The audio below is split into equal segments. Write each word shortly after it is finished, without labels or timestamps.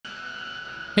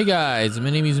Hey guys, my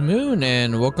name is Moon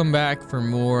and welcome back for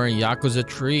more Yakuza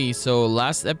 3. So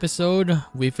last episode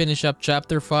we finished up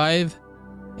chapter 5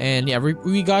 and yeah,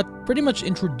 we got pretty much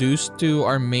introduced to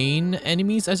our main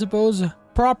enemies, I suppose.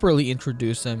 Properly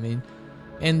introduced, I mean.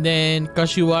 And then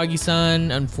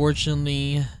Kashiwagi-san,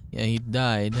 unfortunately, yeah, he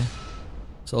died.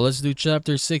 So let's do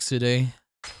chapter 6 today.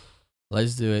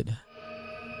 Let's do it.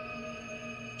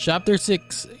 Chapter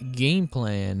 6, Game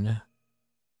Plan.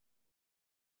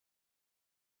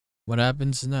 What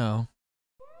happens now?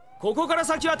 ここから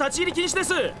先は立ち入り禁止で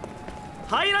す。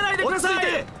入らないでくださ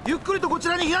い。ゆっくりとこち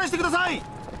らに避難してください。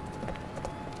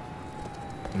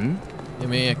I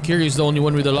mean, Kiryu's the only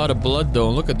one with a lot of blood though.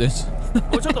 Look at this.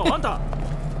 ちょっとあんた。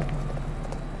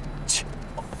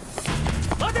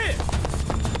待て。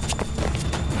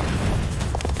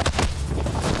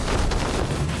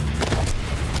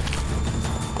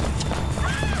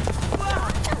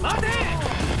待て。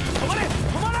止まれ。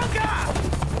止まらんか。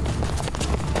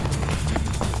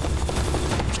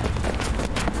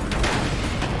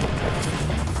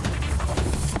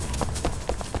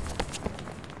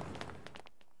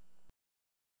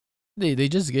They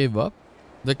just gave up?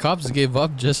 The cops gave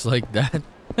up just like that?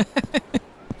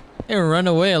 They run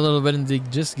away a little bit and they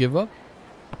just give up?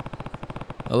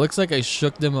 It looks like I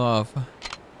shook them off.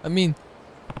 I mean,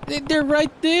 they're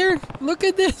right there! Look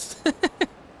at this!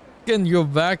 Can go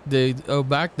back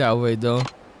back that way though.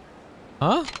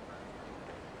 Huh?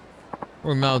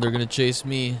 Or now they're gonna chase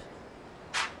me.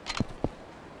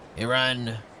 Hey,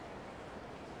 run!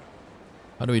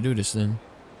 How do we do this then?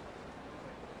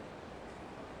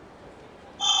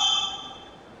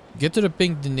 Get to the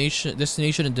pink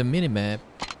destination in the minimap.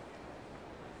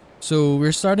 So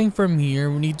we're starting from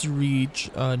here. We need to reach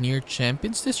near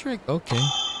Champions District. Okay.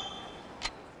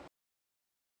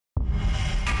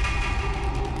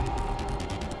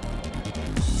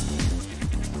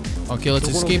 Okay, let's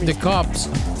escape the cops.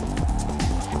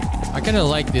 I kind of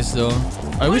like this though.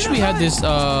 I wish we had this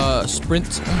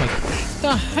sprint. Oh my! What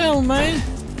the hell, man!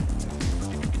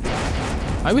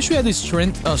 I wish we had this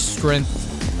strength. Strength.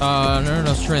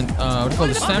 No, strength. What do you call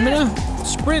it? Stamina?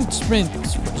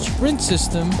 Sprint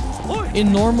system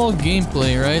in normal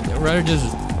gameplay, right? Rather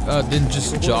than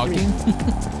just jogging.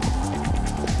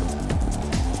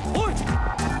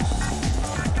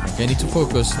 Okay, I need to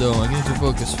focus though. I need to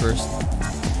focus first.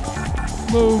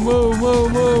 Move.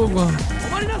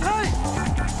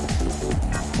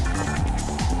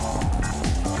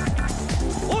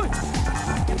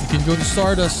 You can go to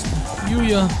Stardust.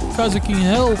 Yuya, Kazuki,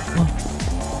 help!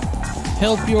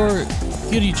 Help your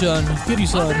Kiryu-san.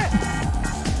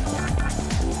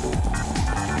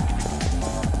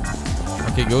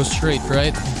 Okay, go straight,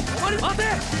 right?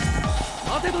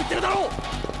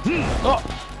 Oh!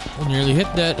 I nearly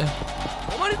hit that.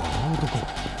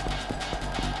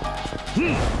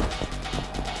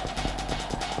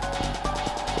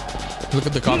 Look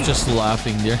at the cops just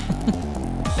laughing there.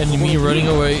 And me running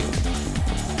away.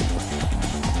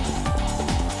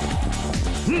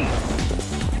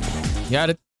 Got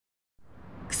it.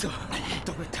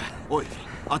 Oi,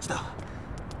 あっちだ。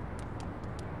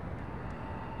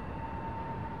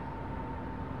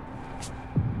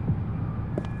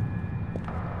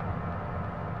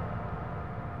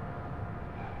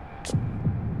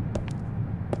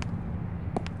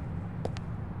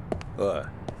おい、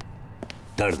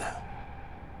誰だ。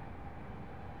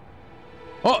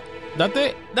お、伊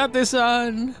達さ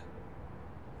ん。伊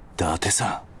達さ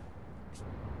ん。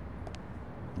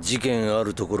事件あ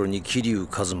るところに桐生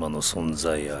一馬の存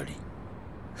在あり。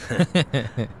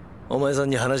お前さん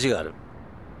に話がある。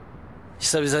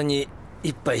久々に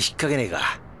一杯引っ掛けねえ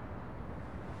か。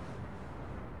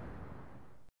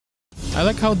I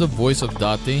like how the voice of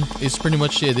Date is pretty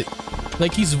much it.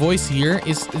 Like his voice here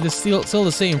is still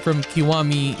the same from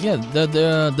Kiwami. Yeah,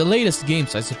 the latest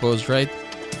games, I suppose, right?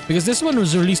 Because this one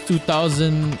was released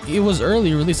 2000. It was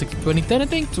early release, like 2010, I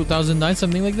think, 2009,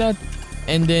 something like that.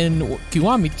 And then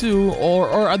Kiwami 2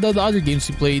 or the other games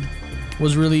he played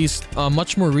was released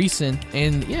much more recent,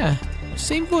 and yeah,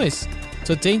 same voice.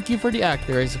 So thank you for the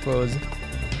actor, I suppose.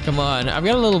 Come on, I've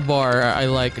got a little bar I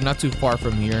like, not too far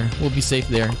from here. We'll be safe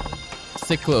there.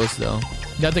 Stick close though.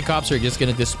 Now the cops are just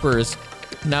gonna disperse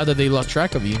now that they lost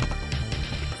track of you.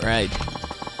 Right.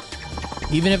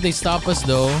 Even if they stop us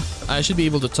though, I should be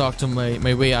able to talk to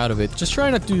my way out of it. Just try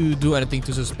not to do anything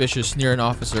too suspicious near an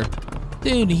officer.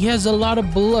 Dude, he has a lot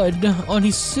of blood on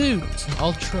his suit.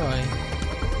 I'll try.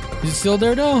 Is it still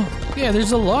there though? Yeah,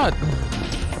 there's a lot.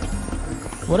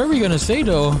 What are we gonna say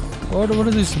though? What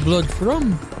is this blood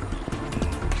from?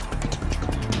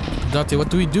 Date, what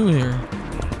do we do here?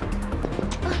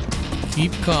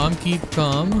 Keep calm, keep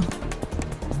calm.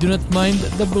 do not mind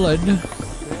the blood.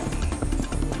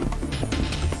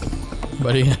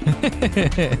 Buddy.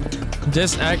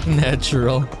 Just act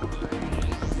natural.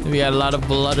 We got a lot of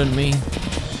blood on me.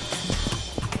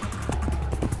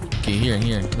 Okay,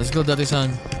 here. Let's go,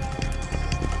 Date-san.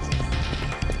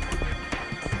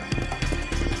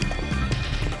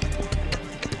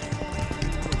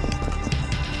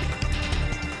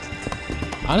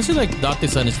 Honestly, like,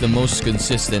 Date-san is the most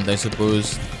consistent, I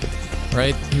suppose.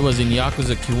 Right? He was in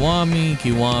Yakuza Kiwami,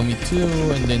 Kiwami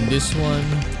 2, and then this one.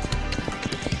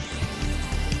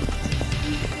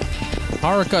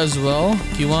 Haruka as well.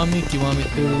 Kiwami, Kiwami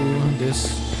 2,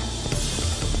 this.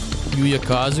 Yuya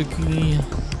Kazuki.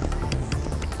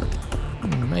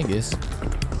 I guess.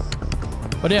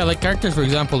 But yeah, like characters, for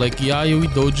example, like Yayoi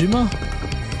Dojima.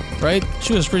 Right?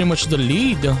 She was pretty much the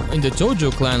lead in the Tojo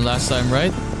clan last time,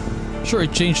 right? Sure,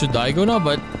 it changed to Daigo now,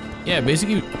 but yeah,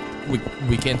 basically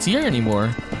we can't see her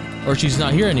anymore. Or she's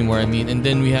not here anymore, I mean. And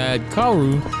then we had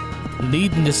Kaoru,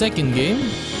 lead in the second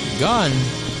game. Gone.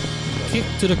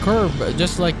 Kicked to the curb,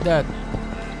 just like that.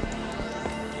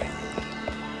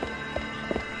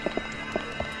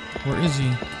 Where is he?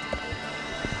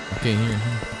 Okay, here.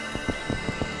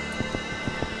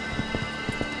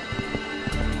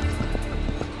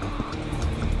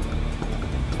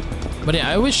 But yeah,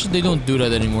 I wish they don't do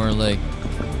that anymore. Like,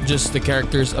 just the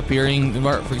characters appearing.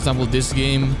 For example, this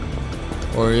game,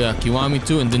 or yeah, Kiwami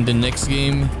 2, and then the next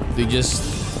game, they just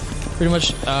pretty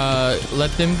much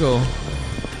let them go.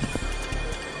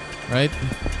 Right?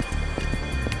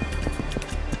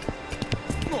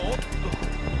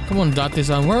 Come on,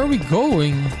 Date-san, where are we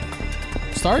going?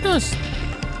 Stardust?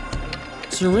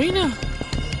 Serena?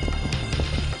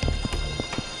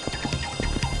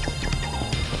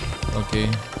 Okay.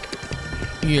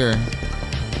 Here.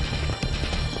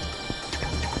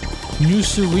 New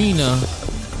Serena.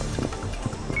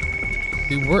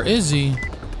 Dude, where is he?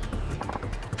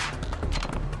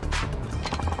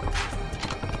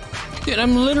 Dude,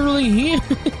 I'm literally here.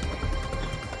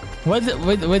 Why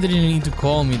did he need to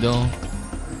call me though?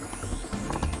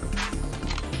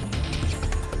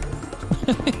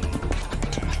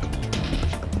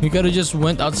 You could've just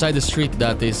went outside the street,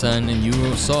 Date-san, and you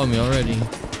saw me already.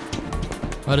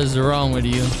 What is wrong with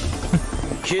you?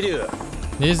 Kiryu.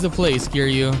 This is the place,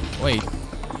 Kiryu. Wait.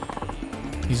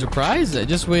 He's surprised?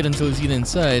 Just wait until he's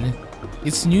inside.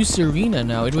 It's new Serena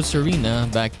now. It was Serena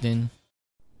back then.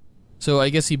 So I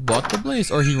guess he bought the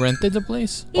place or he rented the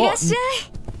place? Oh,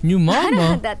 new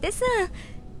mama.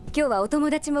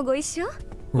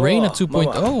 Reina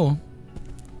 2.0.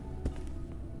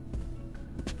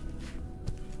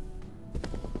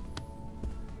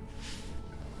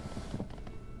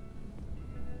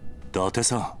 伊達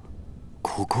さん、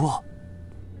ここは？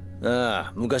あ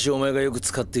あ、昔お前がよく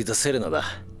使っていたセレナだ。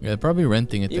Yeah, probably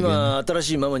renting it again. 今新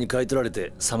しいママに買い取られ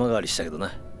て様変わりしたけど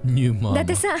な。New mama. 伊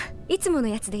達さん、いつもの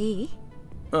やつでいい？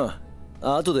あ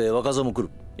あ、後で若造も来る。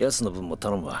やつの分も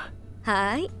頼むわ。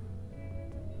はい。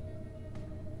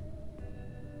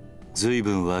ずい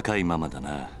ぶん若いママだ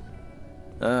な。あ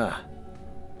あ。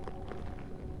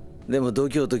でも度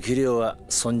胸と器量は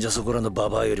そんじゃそこらのバ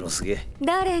バアよりもすげえ。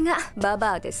誰がバ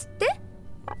バアですって？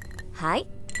はい。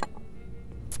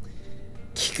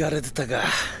聞かれてたか。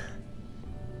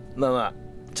まあまあ、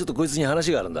ちょっとこいつに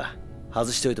話があるんだ。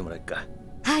外しておいてもらえっか。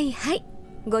はいはい。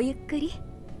ごゆっくり。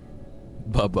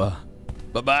Baba.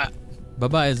 Baba.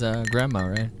 Baba is a grandma,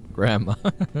 right? Grandma.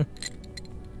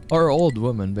 Or old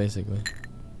woman, basically.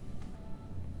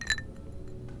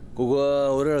 ここ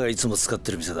は俺らがいつも使っ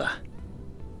てる店だ。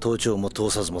盗聴も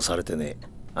盗撮もされてねえ。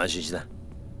安心しな。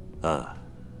ああ。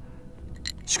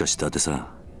しかし伊達さん、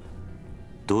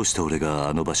どうして俺が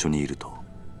あの場所にいると？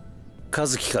和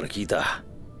樹から聞いた。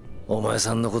お前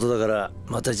さんのことだから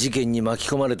また事件に巻き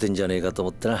込まれてんじゃねえかと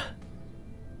思ってな。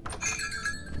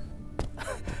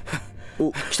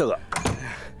お、来たか。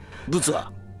ブツ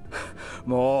は？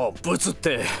もうブツっ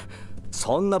て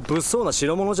そんな物騒な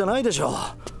代物じゃないでしょ。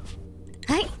は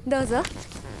い、どうぞ。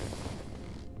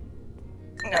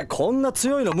こんな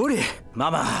強いの無理。マ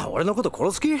マ、俺のこと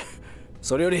殺す気？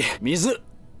それより水。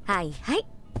はいはい。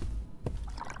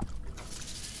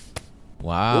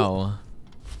Wow.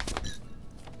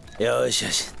 よし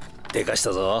よし、でかし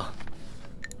たぞ。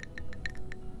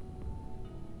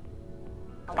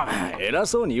偉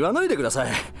そうに言わないでくださ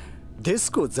い。デ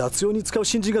スクを雑用に使う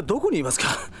新人がどこにいますか？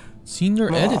 Senior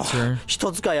editor.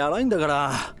 人使い荒いんだか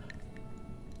ら。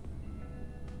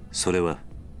それは？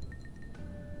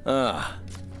ああ、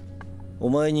お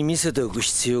前に見せておく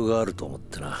必要があると思っ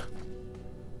てな。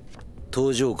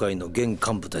登場界の現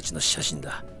幹部たちの写真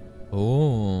だ。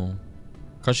Oh.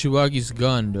 Kashiwagi's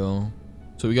gone though.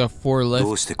 So we got 4 left.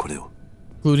 どうしてこれを？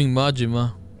 including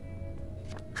Majima.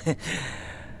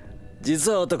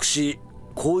 実は私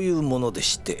こういうもので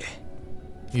して。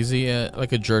 Is he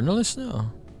like a journalist now?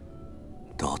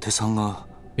 伊達さんが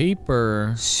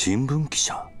VIPER 新聞記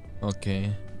者。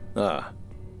 Okay. ああ、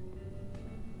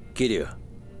キリュウ、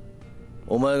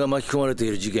お前が巻き込まれて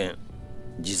いる事件、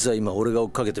実は今俺が追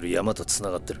っかけてる山とつな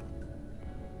がってる。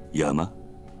山？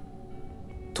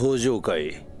東上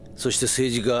会、そして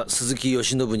政治家鈴木義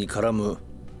信に絡む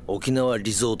沖縄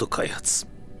リゾート開発。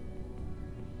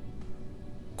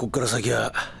こっから先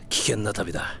は危険な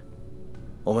旅だ。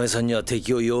お前さんには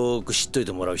敵をよーく知っとい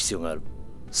てもらう必要がある。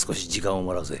少し時間を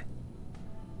もらうぜ。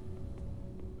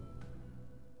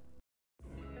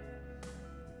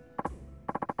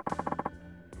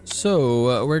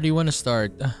So, where do you want to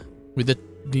start? With the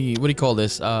what do you call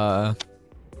this? What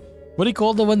do you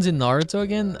call the ones in Naruto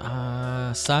again?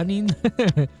 Sanin?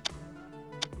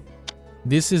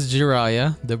 This is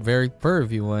Jiraiya, the very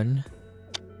pervy one.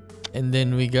 And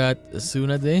then we got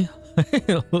Tsunade,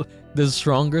 the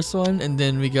strongest one. And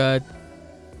then we got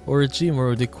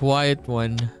Orochimaru, the quiet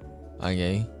one.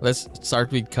 Okay, let's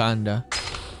start with Kanda.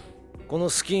 この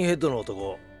スキンヘッドの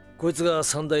男、こいつが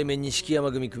三代目錦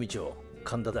山組組長、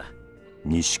神田だ。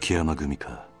錦山組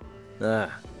か。あ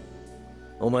あ、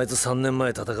お前と3年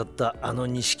前戦ったあの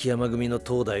錦山組の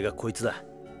東大がこいつだ。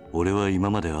俺は今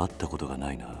まで会ったことが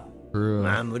ないな。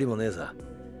まあ無理もねえさ。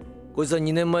こいつは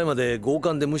2年前まで強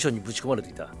姦で無所にぶち込まれて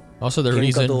いた。Also, the 喧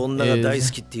reason 嘩と女が大好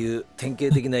is きっていう典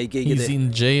型的なイケイケ he's で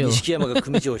in jail. 錦山が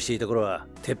組長をしていた頃は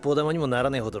鉄砲玉にもなら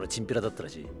ないほどのチンピラだったら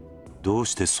しい。どう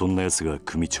してそんな奴が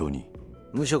組長に？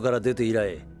無所から出て以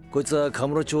来、こいつはカ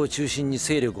ムロ町を中心に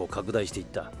勢力を拡大していっ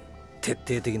た。徹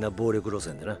底的な暴力路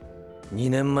線でな。2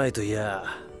年前といや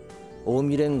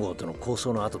近江連合との抗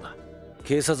争の後だ。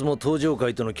警察も東上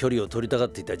会との距離を取りたがっ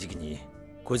ていた時期に、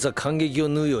こいつは感激を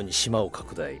縫うように島を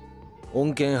拡大。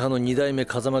穏健派の2代目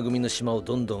風間組の島を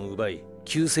どんどん奪い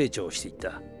急成長していっ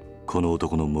た。この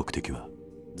男の目的は？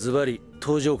ズバリ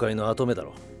東上会の跡目だ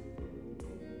ろ。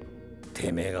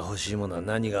てめえが欲しいものは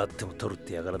何があっても取るっ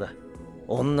てやからだ。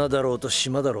女だろうと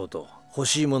島だろうと欲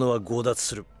しいものは強奪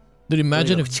する。 Dude,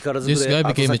 imagine if this guy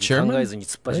became a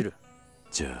chairman?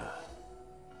 じゃあ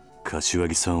柏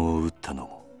木さんを撃ったの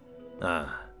も？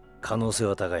ああ、可能性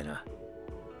は高いな。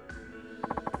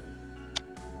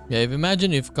 Yeah,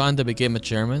 imagine if Kanda became a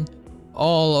chairman,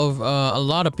 a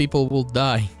lot of people will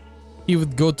die. He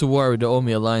would go to war with the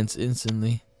Omi Alliance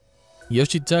instantly.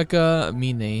 Yoshitaka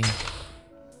Mine.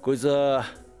 こいつは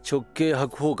直系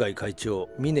白鵬会会長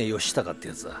峰義孝って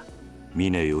やつだ。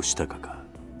峰義孝か。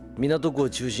港区を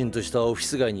中心としたオフィ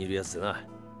ス街にいるやつでな。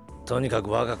とにかく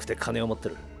若くて金を持って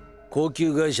る。高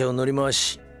級会社を乗り回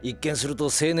し、一見すると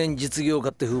青年実業家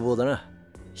って風貌だな。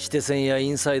指定線やイ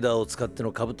ンサイダーを使って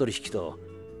の株取引と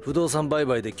不動産売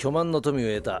買で巨万の富を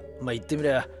得た、まあ言ってみ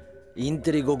りゃイン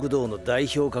テリ極道の代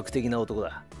表格的な男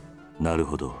だ。なる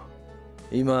ほど。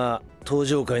今東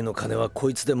上会の金はこ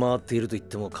いつで回っていると言っ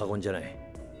ても過言じゃない。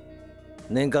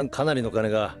年間かなりの金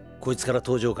がこいつから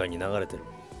東上会に流れてる。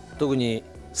特に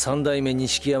三代目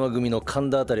錦山組の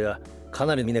神田あたりはか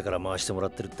なり峰から回してもら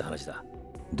ってるって話だ。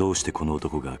どうしてこの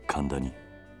男が神田に？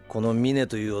この峰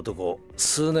という男、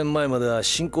数年前までは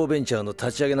新興ベンチャーの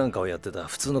立ち上げなんかをやってた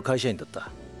普通の会社員だった。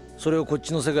それをこっ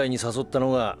ちの世界に誘った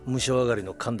のが無所上がり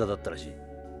の神田だったらしい。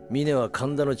峰は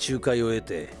神田の仲介を得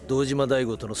て堂島大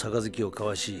吾との杯を交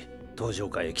わし東上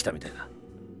会へ来たみたいだ。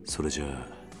それじゃあ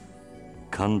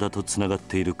神田とつながっ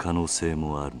ている可能性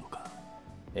もあるのか？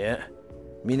いや、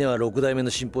峰は6代目の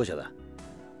信奉者だ。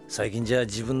最近じゃ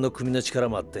自分の組の力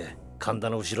もあって神田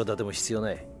の後ろ盾も必要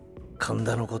ない。神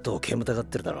田のことを煙たがっ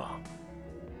てるだろう。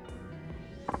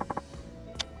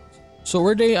 So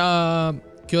were they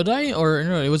Kyodai or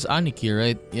no, it was Aniki,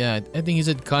 right? Yeah, I think he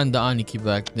said Kanda Aniki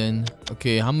back then.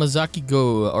 Okay, Hamazaki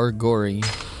Go or Gori.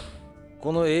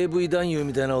 この AV 男優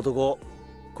みたいな男、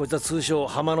こいつは通称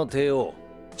浜の帝王、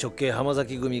直系浜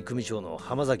崎組組長の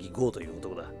浜崎剛という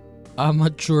男だ。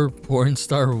Amateur porn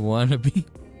star wannabe.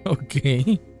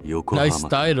 Okay. Nice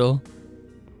title.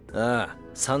 ああ、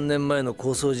3年前の抗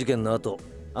争事件の後、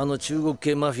あの中国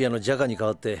系マフィアのジャカに代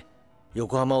わって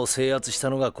横浜を制圧した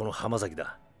のがこの浜崎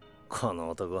だ。この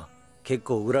男、結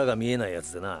構裏が見えないや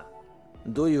つでな。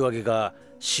どういうわけか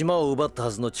島を奪った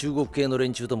はずの中国系の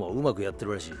連中ともうまくやって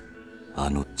るらしい。あ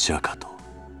のジャカと？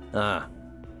ああ、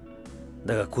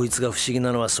だがこいつが不思議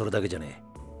なのはそれだけじゃね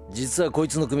え。実はこい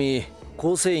つの組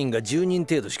構成員が10人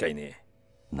程度しかいね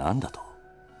え。なんだと？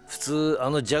普通あ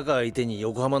のジャカ相手に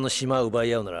横浜の島を奪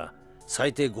い合うなら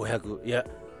最低500いや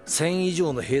1000以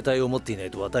上の兵隊を持っていな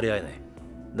いと渡り合えない。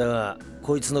だが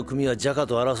こいつの組はジャカ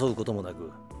と争うこともなく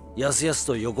やすやす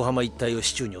と横浜一帯を手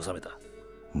中に収めた。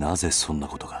なぜそんな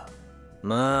ことが？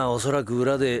まあおそらく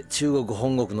裏で中国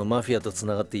本国のマフィアとつ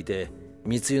ながっていて、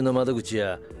密輸の窓口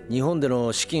や日本で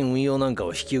の資金運用なんか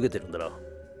を引き受けてるんだろう。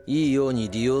いいように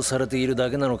利用されているだ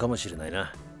けなのかもしれない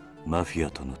な。マフィア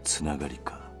とのつながり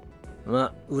か。ま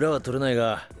あ裏は取れない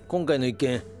が、今回の一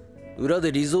件裏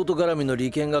でリゾート絡みの利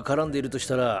権が絡んでいるとし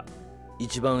たら、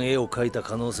一番絵を描いた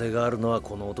可能性があるのは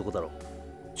この男だろう。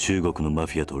中国のマ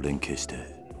フィアと連携して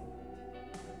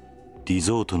リ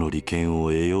ゾートの利権を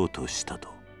得ようとしたと。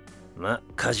まあ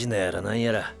カジノやらなん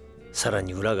やらさら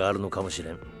に裏があるのかもし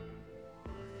れん。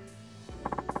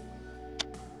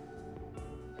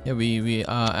Yeah, we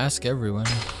ask everyone.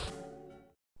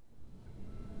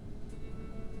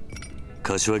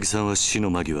 柏木さんは死の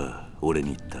間際俺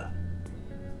に言った。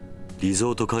リ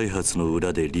ゾート開発の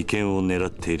裏で利権を狙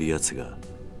っている奴が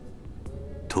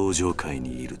登場界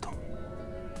にいると。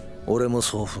俺も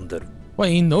そう踏んでる。Well,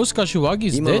 he knows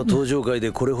Kashiwagi's 今の dead. 登場界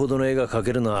でこれほどの絵が描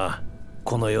けるのは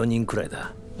この4人くらい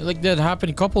だ。Like that happened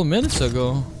a couple minutes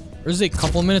ago. Or is it a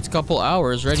couple minutes, couple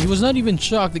hours, right? He was not even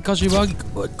shocked that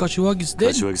Kashiwagi's dead.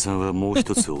 柏木さんはもう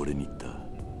一つ俺に言った。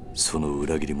その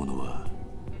裏切り者は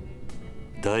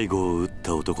大悟を撃っ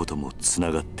た男ともつ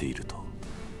ながっていると。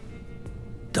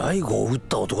大悟を撃っ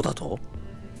た男だと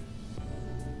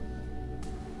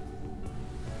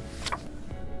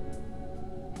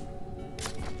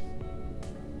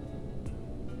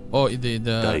Oh, what do you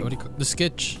call the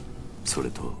sketch? それ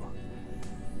と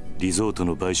リゾート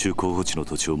の買収候補地の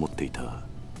土地を持っていた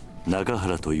中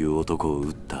原という男を撃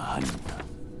った犯人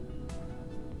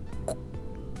だ。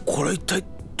これ一体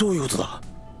どういうことだ。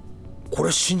こ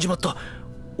れ死んじまった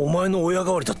お前の親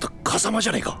代わりだった風間じ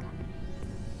ゃねえか。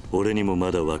俺にも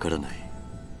まだわからない。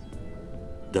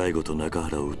大悟と中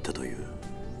原を撃ったという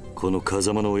この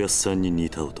風間のおやっさんに似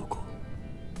た男。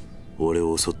俺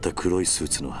を襲った黒いスー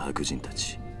ツの白人た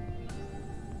ち、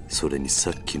それに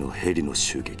さっきのヘリの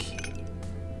襲撃。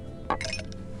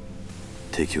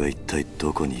敵は一体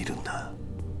どこにいるんだ。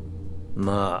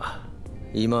まあ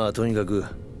今はとにかく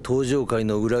登場界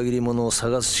の裏切り者を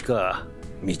探すしか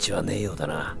道はねえようだ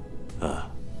な。ああ。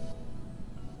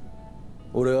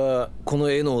俺はこの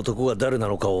絵の男が誰な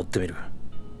のかを追ってみる。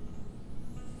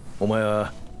お前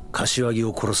は柏木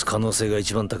を殺す可能性が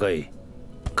一番高い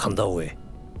神田を追え。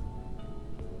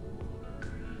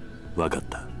分かっ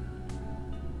た。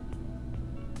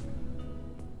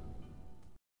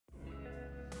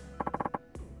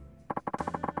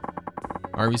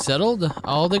Are we settled?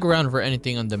 I'll dig around for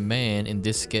anything on the man in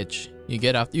this sketch. You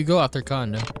go after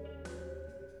Kanda.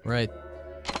 Right.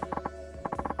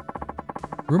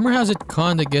 Rumor has it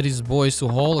Kanda get his boys to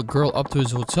haul a girl up to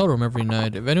his hotel room every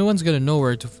night. If anyone's gonna know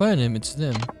where to find him, it's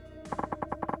them.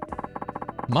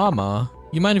 Mama,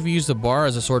 you mind if we use the bar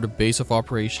as a sort of base of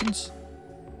operations?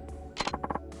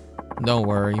 Don't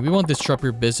worry, we won't disrupt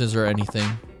your business or anything.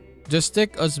 Just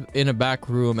stick us in a back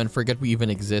room and forget we even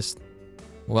exist.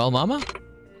 Well, Mama?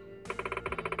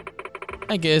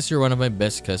 I guess you're one of my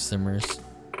best customers.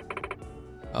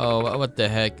 Oh, what the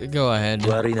heck? Go ahead.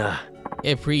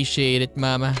 Appreciate it,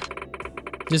 Mama.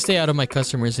 Just stay out of my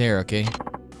customers' hair, okay?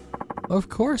 Of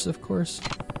course, of course.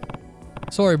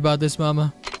 Sorry about this,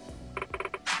 Mama.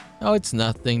 Oh, it's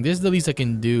nothing. This is the least I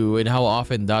can do with how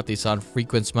often Date-san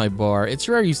frequents my bar. It's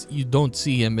rare you don't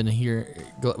see him in here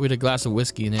with a glass of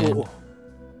whiskey in hand.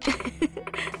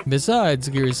 Besides,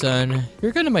 Kiryu-san,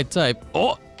 you're kind of my type.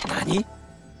 Oh! Nani?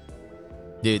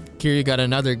 Dude, Kiryu got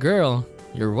another girl.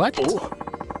 You're what?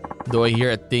 Do I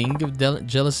hear a thing of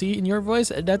jealousy in your voice,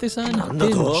 Date-san?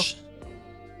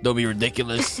 Don't be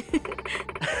ridiculous.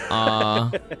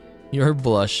 You're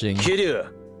blushing.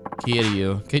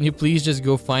 Kiryu, can you please just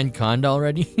go find Kanda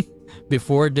already?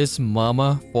 Before this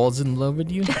mama falls in love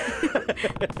with you?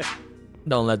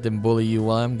 Don't let them bully you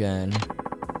while I'm gone.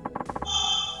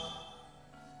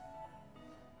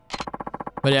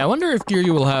 But yeah, I wonder if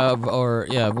Kiryu will have, or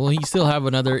yeah, will he still have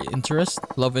another interest?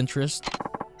 Love interest?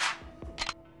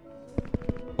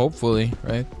 Hopefully,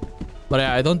 right? But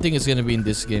yeah, I don't think it's gonna be in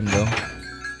this game though.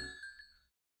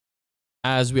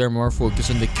 As we are more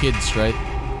focused on the kids, right?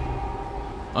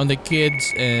 On the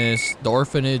kids, the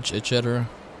orphanage, etc.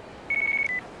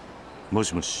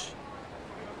 Moshi moshi.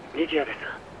 Rikiya desu.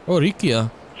 Oh,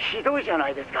 Rikiya. ひどいじゃな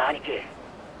いですか、兄貴。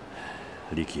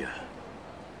リキヤ、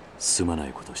すまな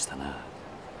いことしたな。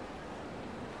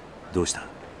どうした？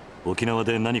沖縄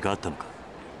で何かあったのか？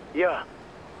いや、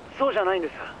そうじゃないんで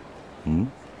す。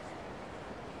ん？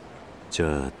じゃ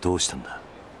あどうしたんだ？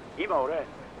今俺、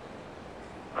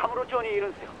カムロ町にいる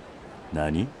んですよ。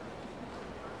何？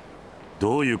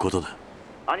どういうことだ？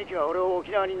兄貴は俺を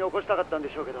沖縄に残したかったんで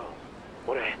しょうけど、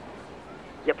俺、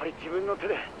やっぱり自分の手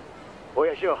で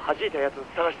親父を弾いたやつを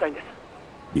探したいんです。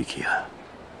リキヤ。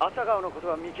朝顔のこと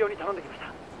はミキオに頼んできました。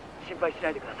心配しな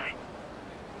いでください。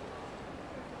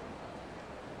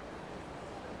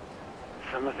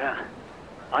すみません、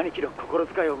兄貴の心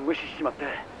遣いを無視しちまって。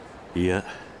いや、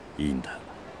いいんだ。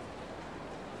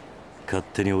勝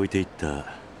手に置いていった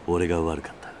俺が悪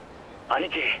かった。兄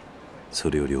貴。そ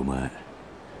れよりお前、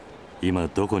今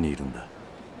どこにいるんだ？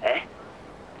え？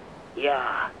い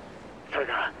やそれ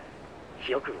が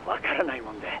よくわからない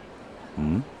もんで。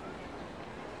ん？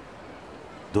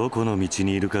どこの道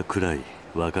にいるかくらい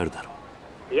わかるだろ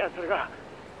う。いや、それが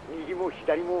右も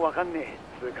左もわかんねえ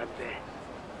つう感じで。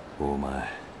お前、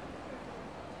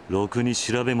ろくに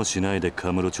調べもしないで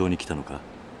カムロ町に来たのか？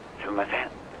すみません。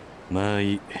まあ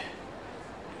いい。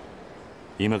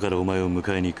今からお前を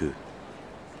迎えに行く。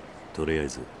とりあえ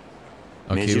ず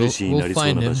目印になりそ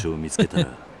うな場所を見つけたら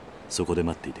そこで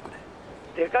待っていてく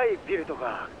れ。でかいビルと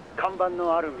か看板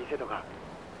のある店とか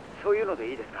そういうので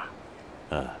いいですか？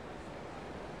ああ。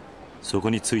そこ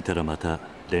に着いたらまた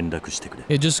連絡してくれ。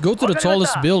Yeah, just go to the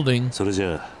tallest building. それじ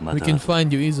ゃあまた。We can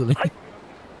find you easily.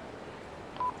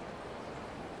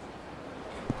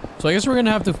 So I guess we're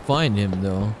gonna have to find him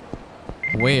though.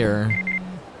 Where?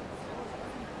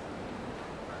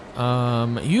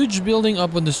 Huge building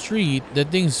up on the street. That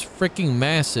thing's freaking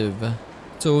massive.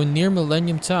 So near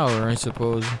Millennium Tower, I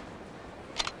suppose.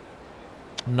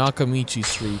 Nakamichi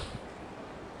Street.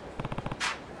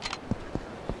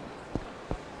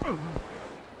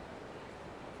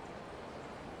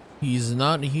 He's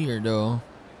not here though.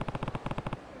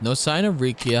 No sign of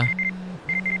Rikiya.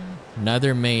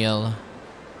 Another mail.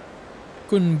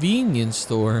 Convenience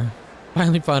store.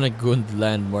 Finally found a good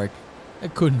landmark. A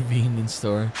convenience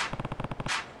store.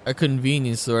 A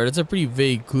convenience store. That's a pretty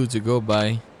vague clue to go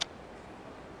by.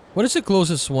 What is the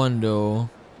closest one though?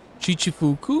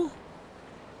 Chichifuku?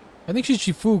 I think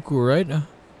Chichifuku, right?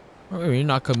 Or maybe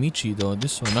Nakamichi though.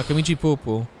 This one. Nakamichi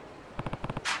Popo.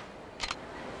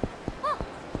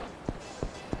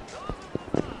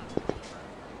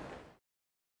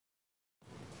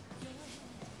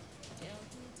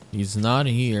 He's not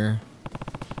here.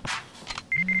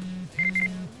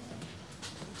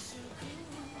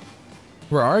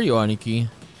 Where are you, Aniki?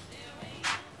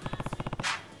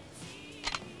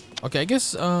 Okay, I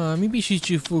guess maybe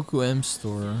Shichifuku M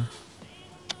store.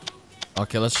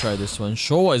 Okay, let's try this one.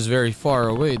 Showa is very far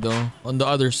away though. On the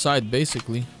other side,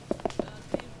 basically.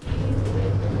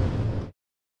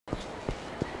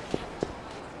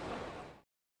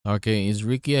 Okay, is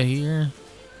Rikiya here?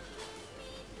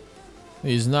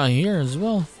 He's not here as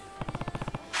well.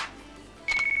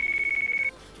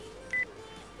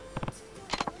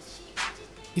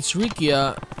 It's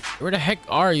Rikiya. Where the heck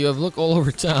are you? I've looked all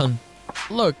over town.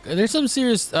 Look, there's some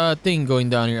serious thing going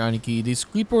down here, Aniki. These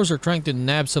creepers are trying to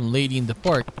nab some lady in the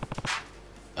park.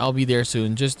 I'll be there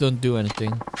soon. Just don't do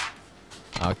anything.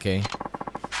 Okay.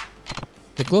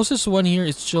 The closest one here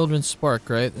is Children's Park,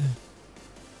 right?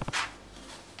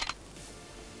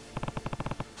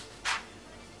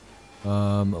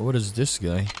 What is this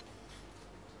guy?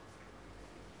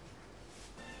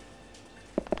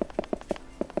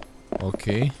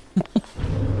 Okay.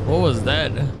 What was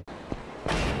that?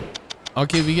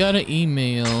 Okay, we got an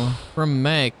email from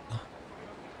Mac.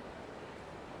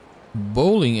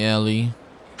 Bowling alley.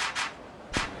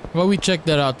 Well, we check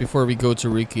that out before we go to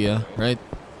Rikiya, right?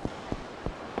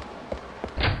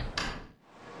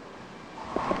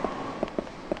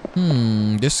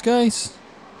 This guy's?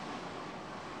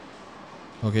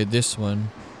 Okay, this one.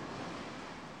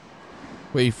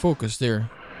 Wait, focus there.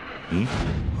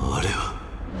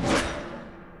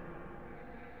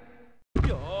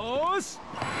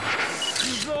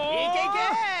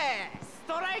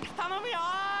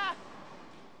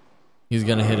 He's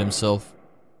gonna hit himself.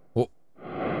 Oh.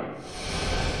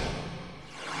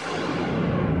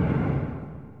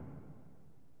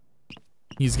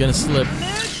 He's gonna slip.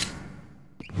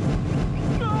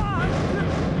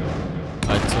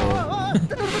 I told.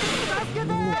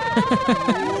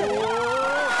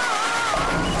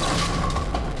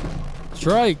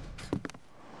 Strike.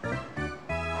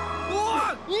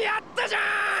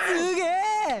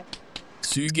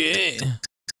 Suge.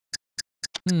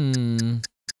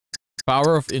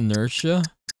 Power of inertia?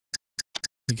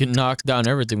 You can knock down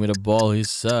everything with a ball his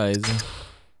size.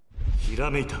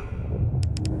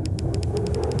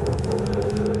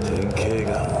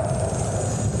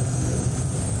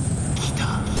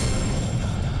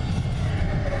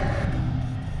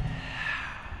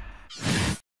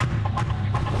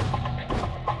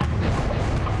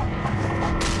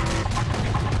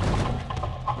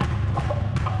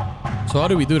 So how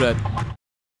do we do that?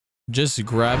 Just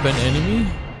grab an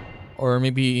enemy? Or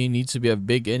maybe he needs to be a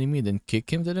big enemy, then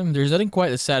kick him to them. There's nothing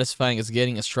quite as satisfying as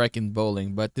getting a strike in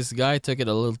bowling, but this guy took it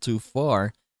a little too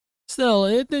far. Still,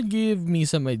 it did give me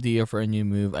some idea for a new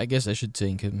move. I guess I should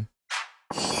thank him.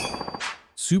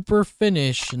 Super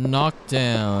finish,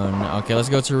 knockdown. Okay, let's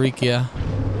go to Rikiya.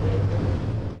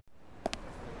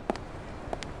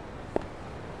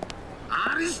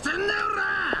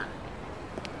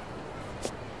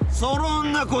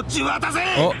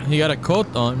 Oh, he got a coat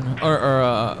on, or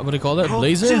what do you call that?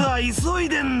 Blazer?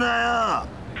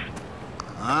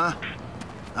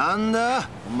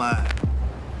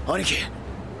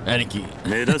 Aniki.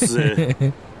 目立つ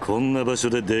ぜ。こんな場所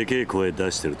ででけえ声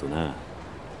出してるとな。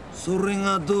それ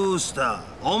がどうした？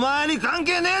お前に関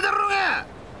係ねえだろうが。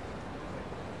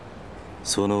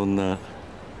その女、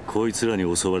こいつら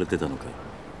に襲われてたのか。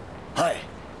はい。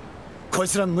こい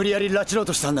つら無理やり拉致ろう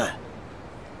としたんだ。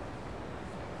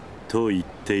と言っ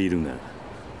ているが。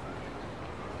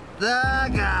だ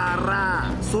か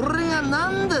らそれがな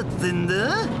んだってん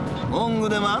だ？文句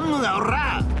でもあんのかお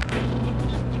ら。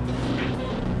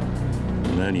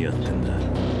何やってんだ。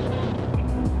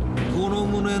この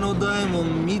胸の大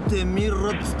門見てみ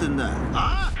ろっつってんだ。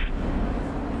あ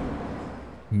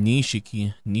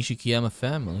Nishikiyama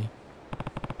family.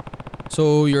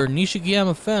 So you're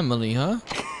Nishikiyama family, huh?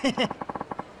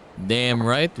 Damn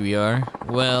right we are.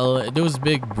 Well, those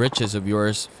big britches of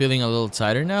yours feeling a little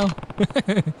tighter now?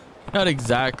 Not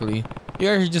exactly.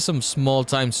 You're just some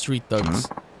small-time street thugs.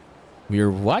 We're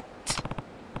what?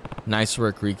 Nice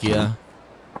work, Rikiya.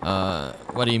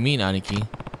 What do you mean, Aniki?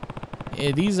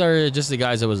 These are just the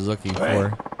guys I was looking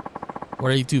for.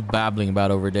 What are you two babbling about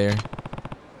over there?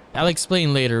 I'll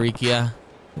explain later, Rikiya.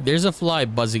 There's a fly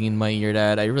buzzing in my ear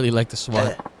that I really like to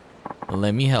swat.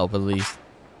 Let me help at least.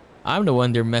 I'm the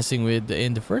one they're messing with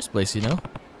in the first place, you know?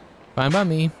 Fine by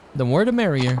me. The more the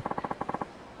merrier.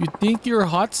 You think you're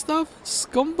hot stuff,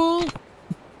 scumball?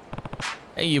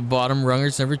 Hey, you bottom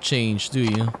rungers never change, do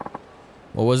you?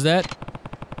 What was that?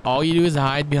 All you do is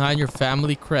hide behind your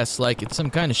family crest like it's some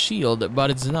kind of shield,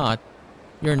 but it's not.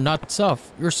 You're not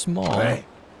tough. You're small. Hey.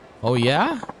 Oh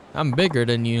yeah? I'm bigger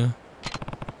than you.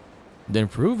 Then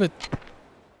prove it.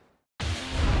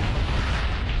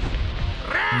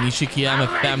 Nishikiyama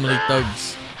family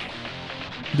thugs.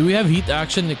 Do we have heat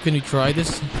action? Can we try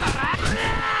this?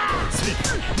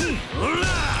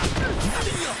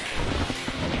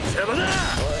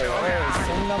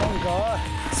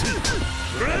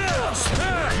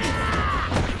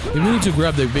 We need to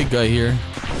grab the big guy here.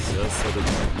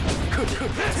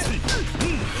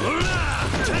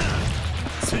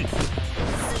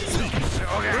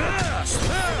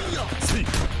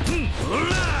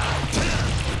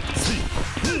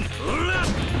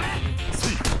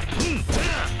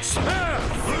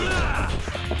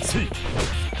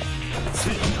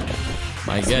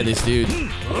 My God, this dude.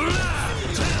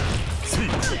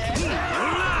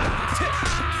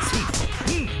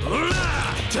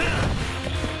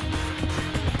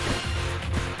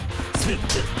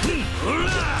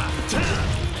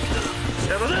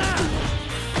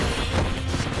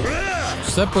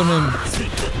 Step on him.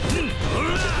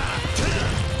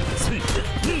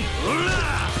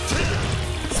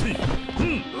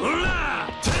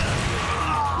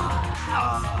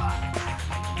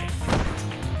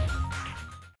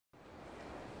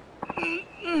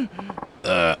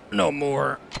 No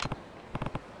more.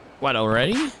 What,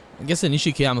 already? I guess the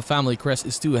Nishikiyama family crest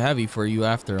is too heavy for you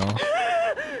after all.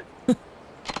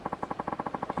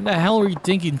 What the hell were you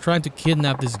thinking trying to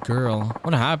kidnap this girl?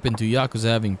 What happened to Yakuza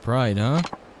having pride, huh?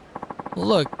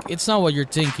 Look, it's not what you're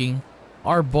thinking.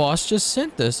 Our boss just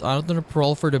sent us out on a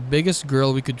prowl for the biggest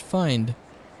girl we could find.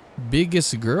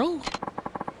 Biggest girl?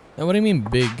 And what do you mean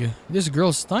big? This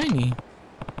girl's tiny.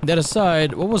 That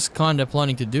aside, what was Kanda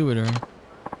planning to do with her?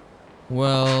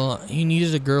 Well, he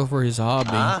needed a girl for his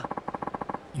hobby.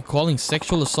 You calling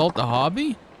sexual assault a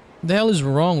hobby? What the hell is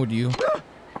wrong with you?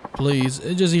 Please,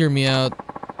 just hear me out.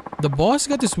 The boss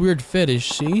got this weird fetish,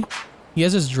 see? He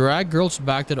has us drag girls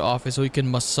back to the office so he can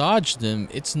massage them.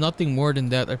 It's nothing more than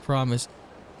that, I promise.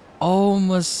 Oh,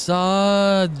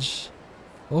 massage.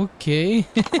 Okay.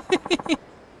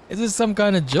 Is this some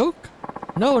kind of joke?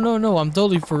 No, I'm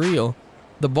totally for real.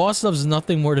 The boss loves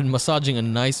nothing more than massaging a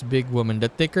nice big woman. The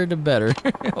thicker, the better.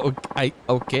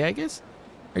 Okay, I guess?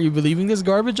 Are you believing this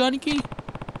garbage, Aniki?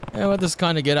 What does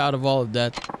kind of get out of all of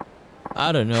that?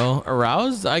 I don't know.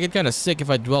 Aroused? I get kind of sick if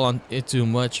I dwell on it too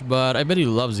much, but I bet he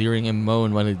loves hearing him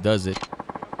moan when he does it.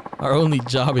 Our only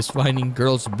job is finding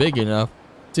girls big enough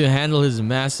to handle his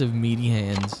massive meaty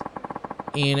hands.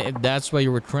 And that's why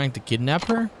you were trying to kidnap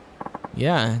her?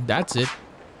 Yeah, that's it.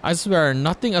 I swear,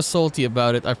 nothing assaulty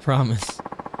about it, I promise.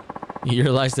 You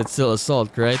realize that's still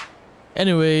assault, right?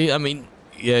 Anyway, I mean,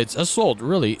 yeah, it's assault,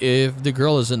 really, if the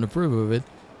girl doesn't approve of it.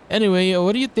 Anyway,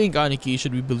 what do you think, Aniki?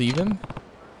 Should we believe him?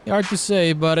 Hard to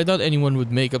say, but I thought anyone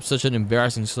would make up such an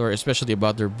embarrassing story, especially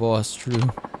about their boss.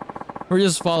 True. We're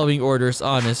just following orders,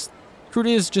 honest. Truth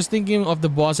is, just thinking of the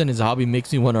boss and his hobby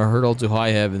makes me want to hurtle to high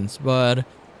heavens. But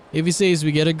if he says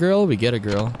we get a girl, we get a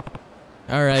girl.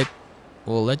 Alright,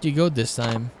 we'll let you go this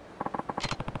time.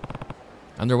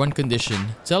 Under one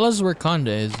condition. Tell us where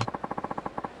Kanda is.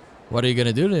 What are you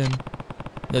gonna do to him?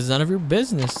 That's none of your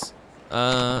business.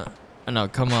 No,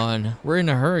 come on. We're in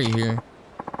a hurry here.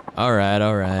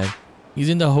 Alright. He's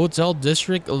in the hotel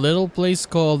district, a little place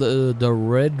called the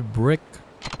Red Brick.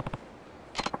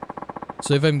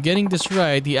 So if I'm getting this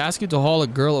right, he asked you to haul a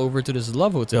girl over to this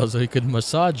love hotel so he could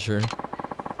massage her.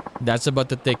 That's about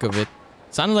the thick of it.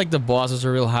 Sounded like the bosses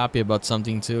are real happy about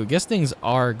something too. Guess things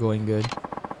are going good.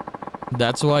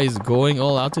 That's why he's going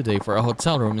all out today for a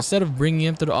hotel room instead of bringing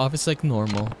him to the office like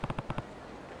normal.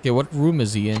 Okay, what room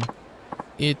is he in?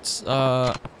 It's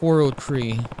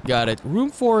 403. Got it. Room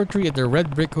 403 at the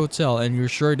Red Brick Hotel. And you're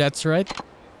sure that's right?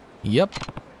 Yep.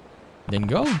 Then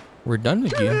go. We're done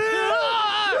with you.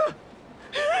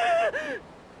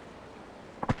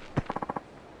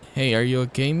 Hey, are you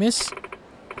okay, miss?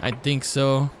 I think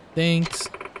so. Thanks.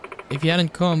 If you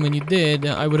hadn't come when you did,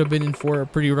 I would have been in for a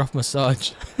pretty rough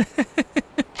massage.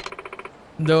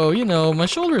 Though, you know, my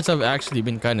shoulders have actually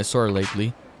been kind of sore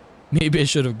lately. Maybe I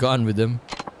should have gone with them.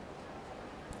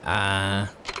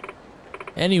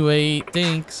 Anyway,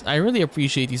 thanks. I really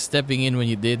appreciate you stepping in when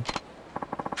you did.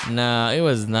 Nah, it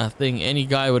was nothing. Any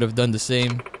guy would have done the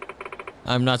same.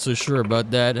 I'm not so sure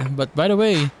about that. But by the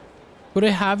way, could I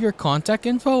have your contact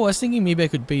info? I was thinking maybe I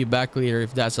could pay you back later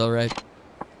if that's alright.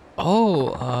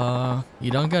 Oh,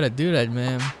 you don't gotta do that,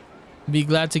 ma'am. Be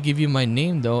glad to give you my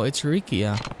name though. It's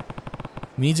Rikiya.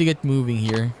 We need to get moving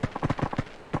here.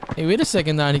 Hey, wait a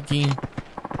second, Aniki.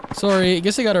 Sorry, I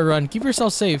guess I gotta run. Keep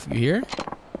yourself safe, you hear?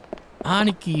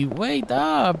 Aniki, wait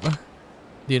up!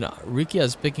 Dude,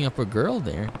 Rikiya's picking up a girl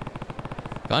there.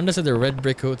 Kanda's at the Red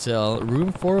Brick Hotel,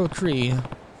 room 403.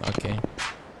 Okay.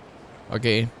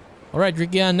 Alright,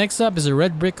 Rikiya, next up is the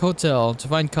Red Brick Hotel to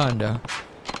find Kanda.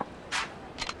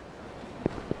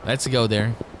 Let's go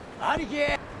there.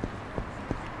 Aniki!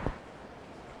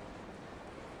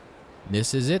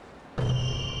 This is it.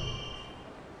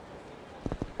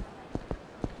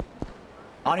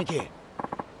 Aniki!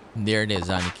 There it is,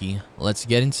 Aniki. Let's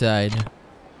get inside.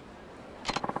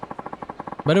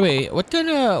 By the way, what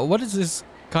does this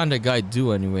Kanda guy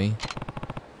do anyway?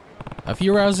 A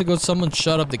few hours ago, someone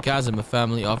shot up the Kazama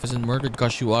family office and murdered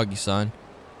Kashiwagi-san,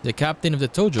 the captain of the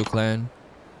Tojo clan.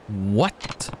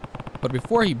 What? But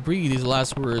before he breathed his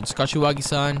last words,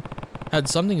 Kashiwagi-san had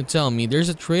something to tell me. There's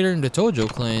a traitor in the Tojo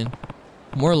clan.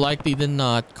 More likely than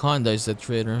not, Kanda is the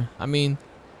traitor. I mean,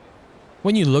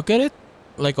 when you look at it,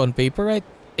 like on paper, right?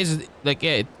 It's like,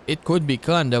 yeah, it could be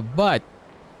Kanda, but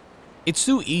it's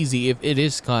too easy if it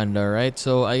is Kanda, right?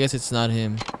 So I guess it's not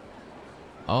him.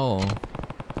 Oh.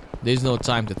 There's no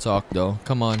time to talk though.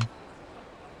 Come on.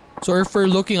 So if we're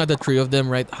looking at the three of them,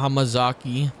 right?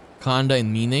 Hamazaki, Kanda,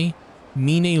 and Mine.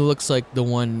 Mine looks like the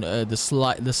one, the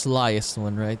slyest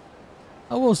one, right?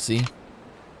 Oh, we'll see.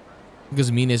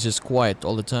 Because Mine is just quiet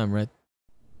all the time, right?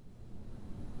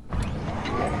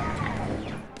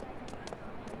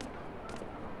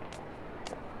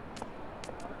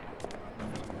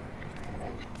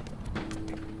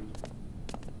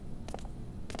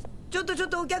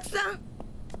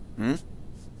ん？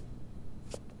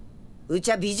うち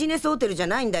はビジネスホテルじゃ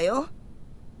ないんだよ。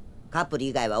カップル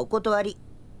以外はお断り。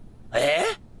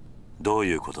どう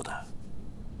いうことだ？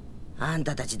あん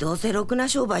たたちどうせろくな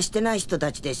商売してない人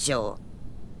たちでしょ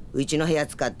う。うちの部屋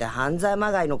使って犯罪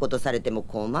まがいのことされても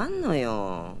困んの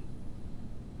よ。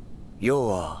要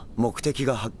は目的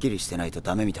がはっきりしてないと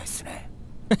ダメみたいですね。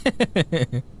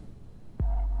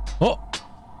Oh!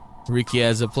 Rikiya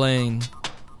has a plane.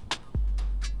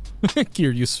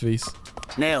 Kiryu's face.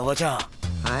 ねえおばちゃん。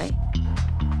はい。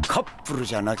カップル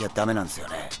じゃなきゃダメなんですよ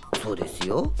ね。そうです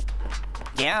よ。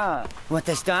じゃあ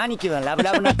私と兄貴はラブ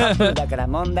ラブなカップルだから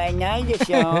問題ないで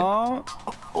しょ。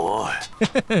おい。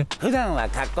普段は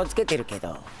カッコつけてるけ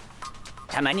ど、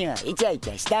たまにはイチャイ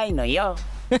チャしたいのよ。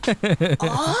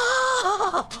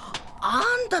あ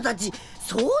んたたち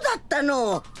そうだった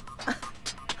の。は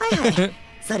いはい。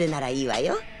それならいいわ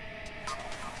よ。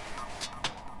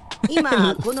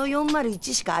今この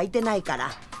401しか空いてないか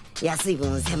ら安い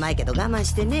分狭いけど我慢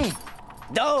してね。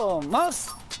どうも。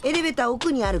エレベーター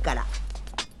奥にあるから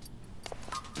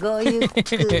ごゆっ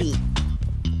くり。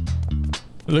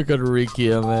Look at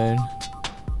Rikiya, man.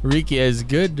 Rikiya is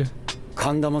good.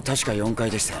 神田も確か4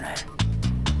階でしたよね。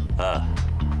ああ、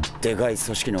でかい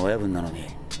組織の親分なのに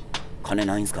金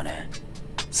ないんすかね。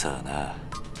さあな、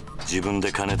自分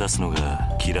で金出すのが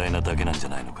嫌いなだけなんじゃ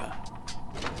ないのか。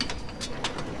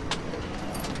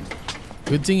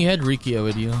 Good thing you had Rikiya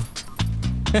with you.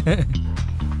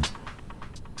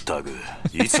 タグ、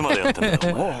いつまでやってんだ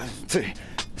お前。つい、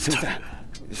すいません。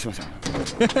すいません。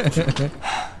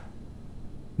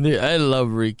 Dude, I love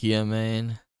Rikiya,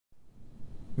 man.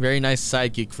 Very nice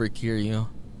sidekick for Kiryu.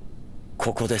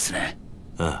 ここですね。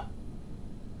ああ。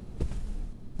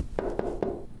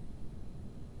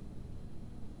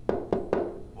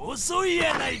遅い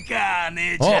やないか、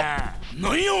姉ちゃん。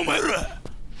何やお前ら。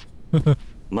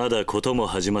まだことも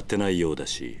始まってないようだ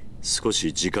し、少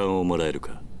し時間をもらえる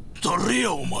か。誰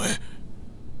やお前。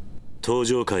登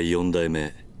場界4代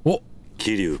目、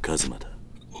桐生一馬だ。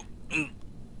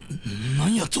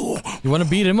何やと。 You wanna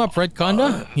beat him up, right,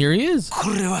 Kanda? Here he is. こ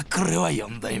れは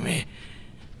4代目。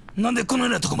なんでこの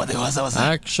ようなとこまでわざわざ。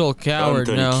 Actual coward あん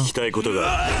たに now. 聞きたいこと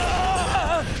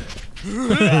が。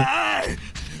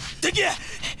敵が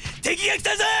来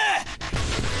たぜ。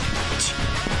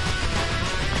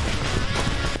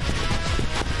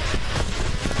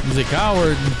 He's a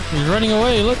coward. He's running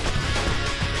away. Look.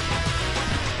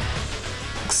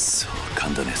 くそ、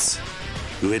神田です。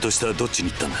上と下はどっちに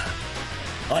行ったんだ。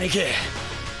兄貴、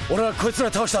俺はこいつら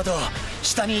倒した後、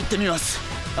下に行ってみます。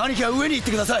兄貴は上に行っ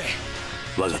てください。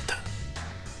わかった。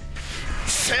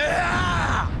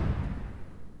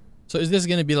 So is this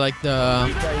gonna be like the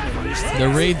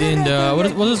raid in the what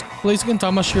is this place again?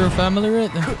 Tamashiro family, right?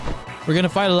 We're gonna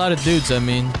fight a lot of dudes. I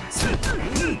mean.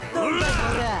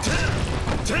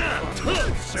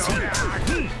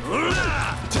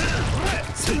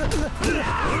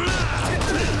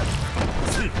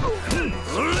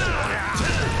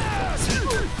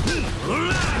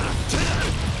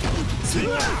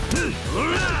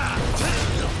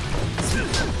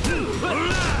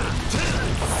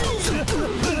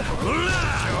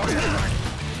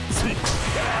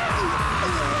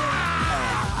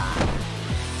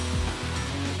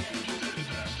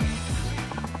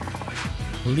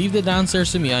 Leave the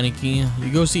downstairs to me, Aniki.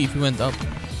 You go see if he went up.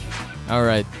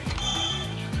 Alright.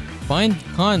 Find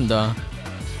Kanda.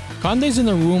 Kanda is in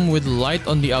a room with light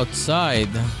on the outside.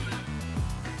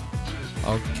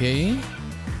 Okay.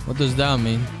 What does that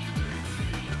mean?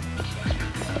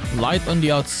 Light on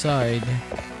the outside.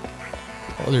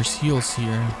 Oh, there's heals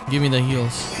here. Give me the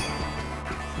heals.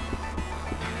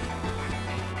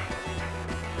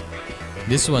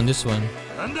 This one.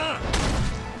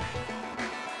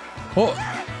 Oh,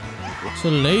 it's a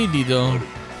lady though.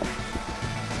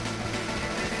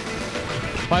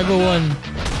 501.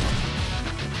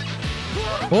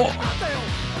 Oh.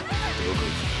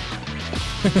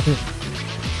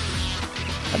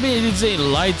 I mean, it did say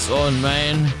lights on,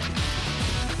 man.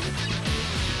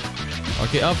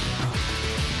 Okay, up.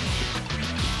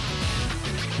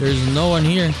 There's no one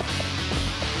here.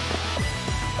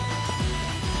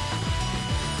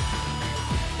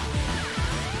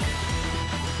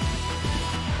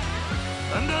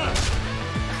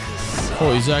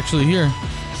 Oh, he's actually here.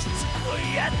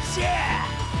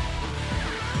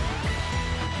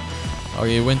 Oh,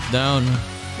 he went down.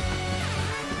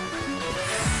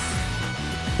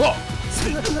 Oh!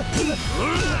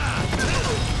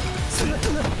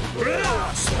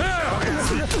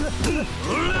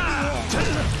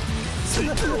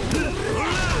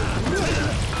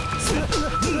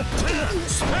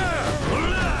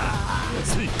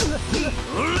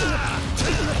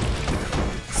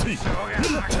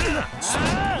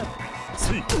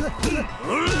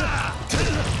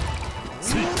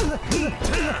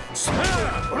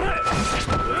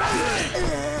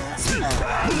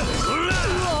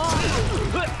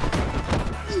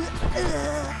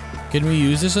 Can we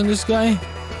use this on this guy?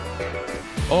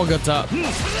 Oh, got top.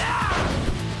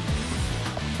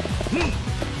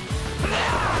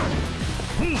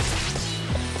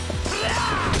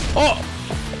 Oh!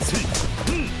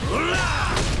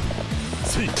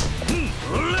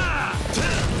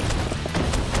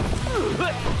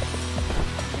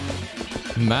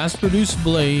 Mass-produced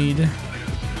blade.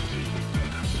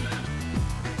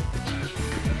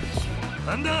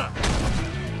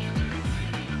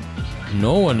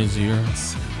 No one is here.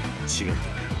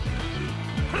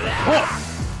 Oh!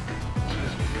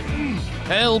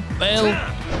 Help! Help!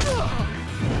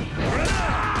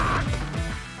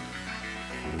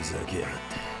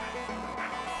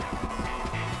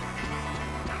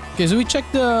 Okay, so we check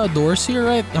the doors here,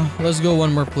 right? Let's go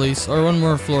one more place, or one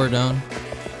more floor down.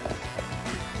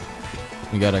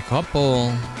 We got a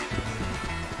couple.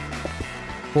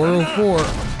 404.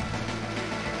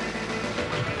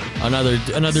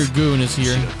 Another goon is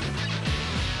here.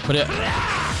 But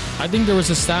I think there was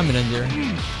a stamina in there.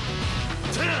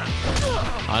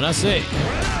 Anase.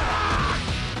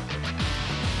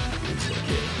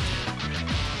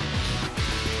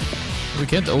 We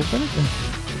can't open it?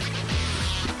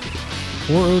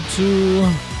 402.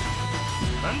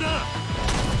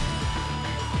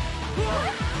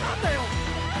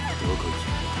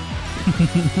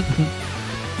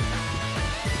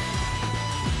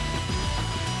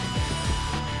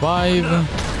 Five.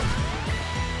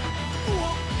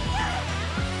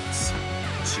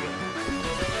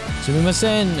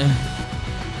 Sumimasen.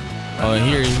 Oh,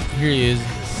 here he is.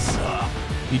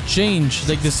 He changed,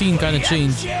 like the scene kind of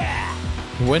changed.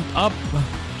 Went up.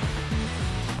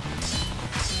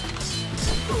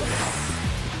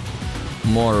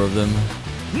 More of them.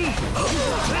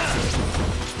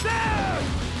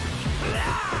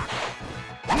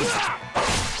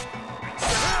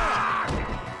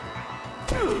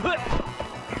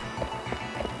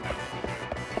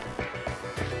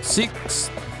 Six.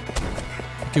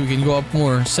 Okay, we can go up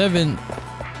more. 7.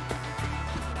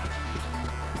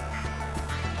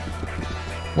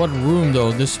 What room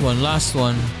though? This one, last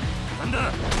one.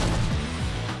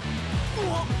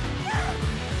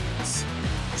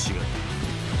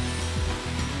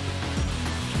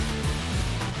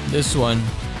 This one.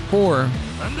 4.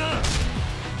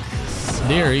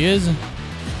 There he is.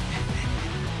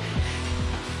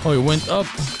 Oh, he went up.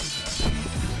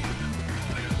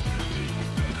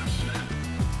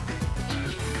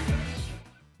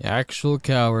 Actual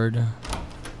coward.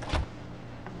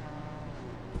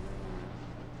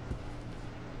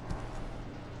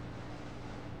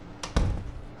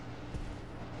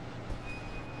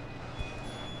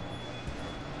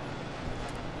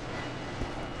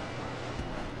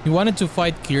 He wanted to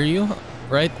fight Kiryu,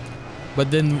 right? But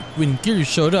then when Kiryu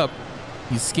showed up,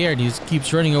 he's scared. He just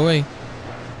keeps running away.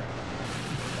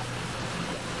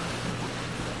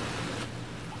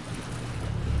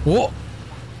 Whoa!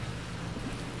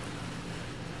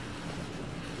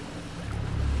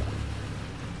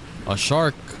 A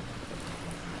shark.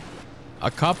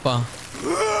 A kappa.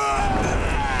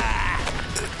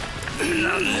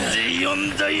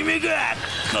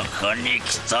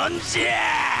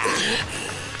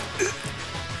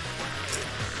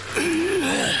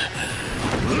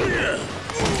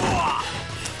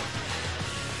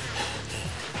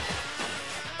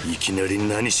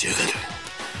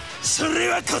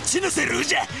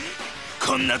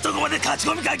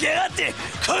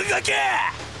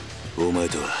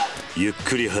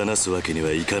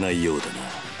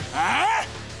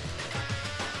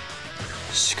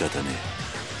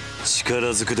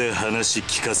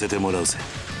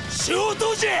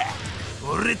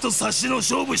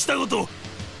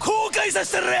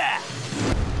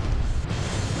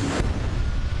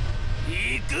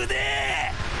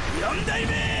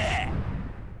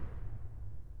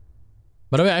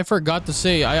 By the way, I forgot to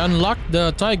say, I unlocked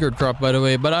the tiger drop, by the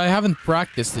way, but I haven't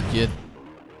practiced it yet.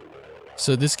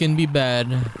 So this can be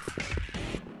bad.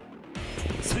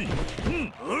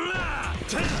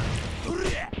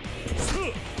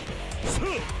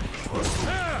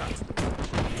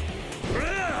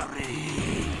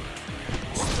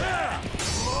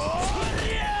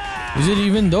 Is it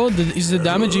even though? Is the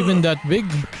damage even that big?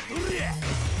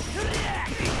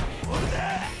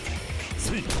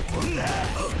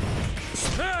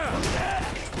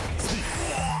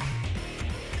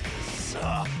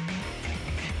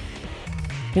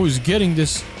 Who's getting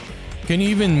this? Can you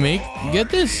even get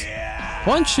this?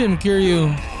 Punch him,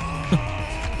 Kiryu.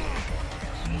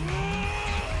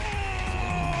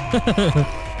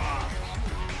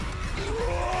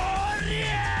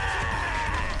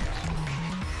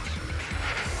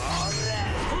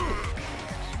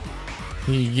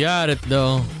 He got it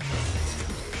though.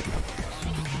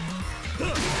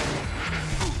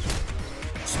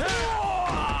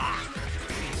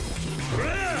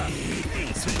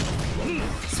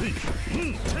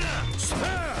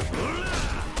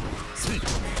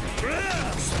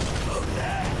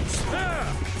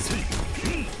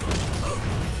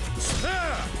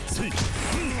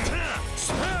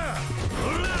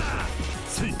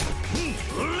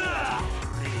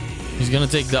 He's gonna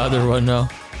take the other one now.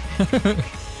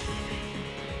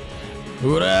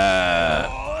 Hoorah!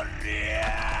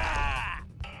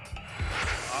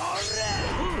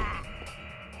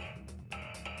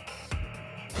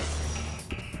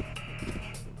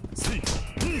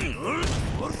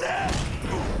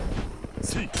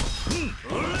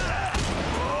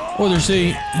 Oh, there's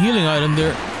a healing item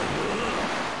there.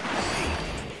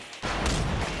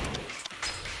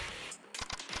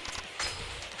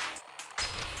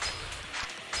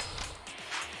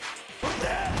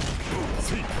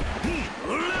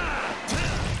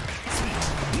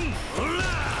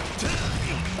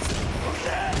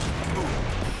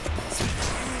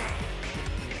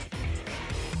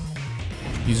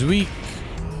 He's weak.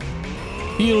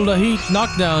 Feel the heat.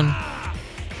 Knockdown.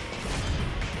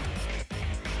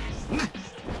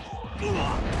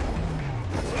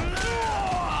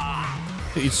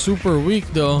 It's super weak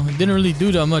though. It didn't really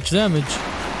do that much damage.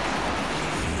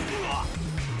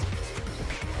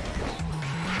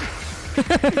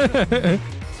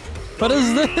 What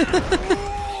is this?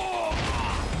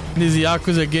 This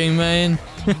Yakuza game, man.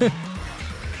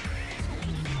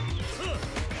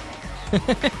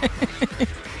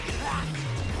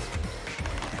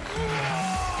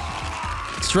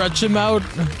 Stretch him out.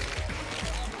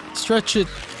 Stretch it.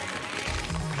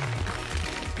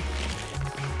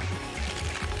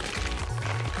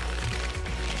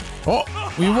 Oh,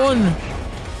 we won.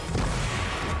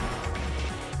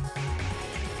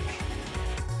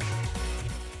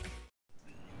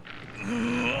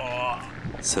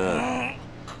 Sa,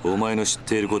 お前の知っ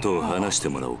ていることを話して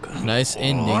もらおうか。Nice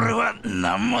ending. 俺は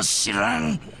何も知ら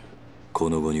ん。こ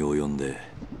の後に及んで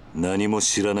何も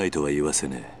知らないとは言わせ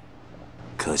ねえ。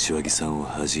柏木さんを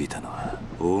弾いたのは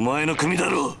お前の組だ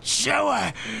ろ。じゃあわ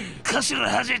い、頭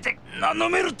弾いて何の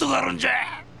メリットがあるんじゃ。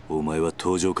お前は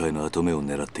登場界の跡目を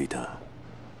狙っていた。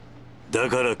だ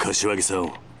から柏木さん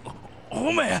を。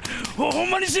お前、ほ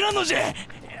んまに知らんのじゃ。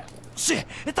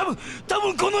多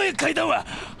分この絵描いたんは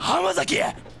浜崎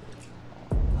や。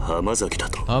浜崎だ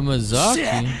と。浜崎。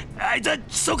あいつは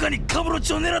密かにカムロ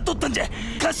チを狙っとったんじゃ。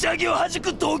柏木を弾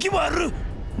く動機もある。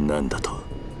なんだと。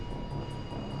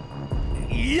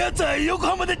奴は横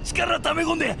浜で力ため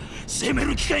込んで攻め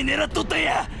る機会狙っとったん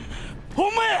や。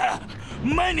ほんまや。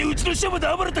前にうちの下まで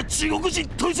暴れた中国人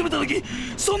問い詰めた時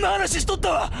そんな話しとっ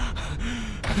たわ。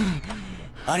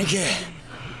兄貴。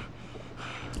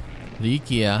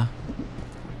Rikiya。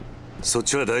そっ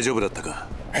ちは大丈夫だったか。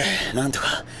なんと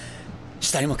か。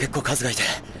下にも結構数がいて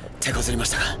手こずりまし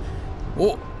たが。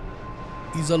お、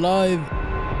he's alive.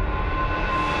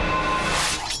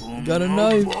 Got a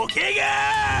knife. ボケが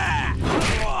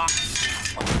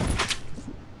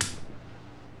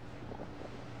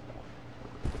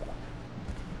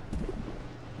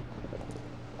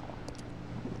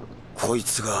こい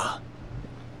つが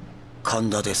神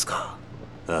田ですか。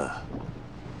ああ。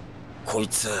こい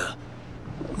つ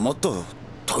もっと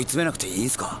問い詰めなくていいん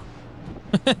すか。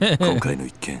今回の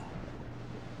一件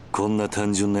こんな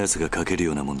単純なやつが書ける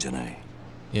ようなもんじゃない。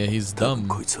Yeah, he's 多分 dumb.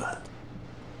 こいつは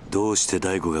どうして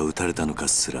大悟が撃たれたのか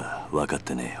すら分かっ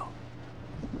てねえよ。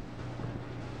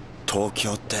東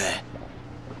京って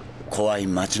怖い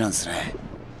街なんすね。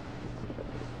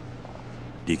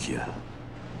力也、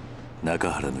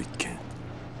中原の一件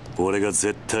俺が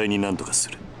絶対に何とかす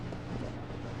る。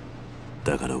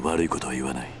だから悪いことは言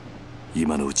わない。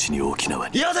今のうちに沖縄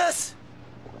に。嫌です。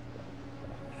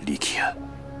力也。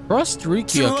Trust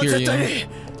Rikiya, 絶対 Kiryu.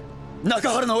 に中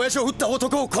原の親父を撃った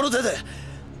男をこの手で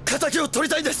敵を取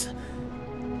りたいんです。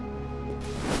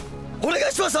お願い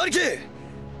します兄貴。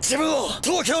自分を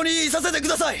東京にいさせてく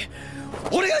ださい。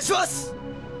お願いします。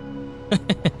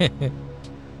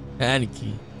兄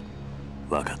貴。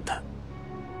分かった。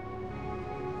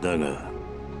だが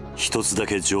一つだ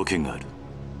け条件がある。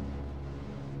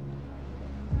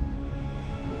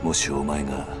もしお前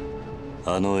が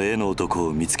あの絵の男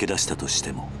を見つけ出したとし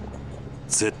ても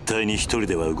絶対に一人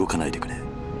では動かないでくれ。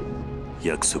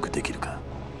約束できるか。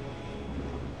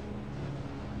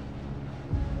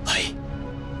はい。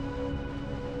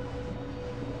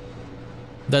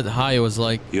 That high was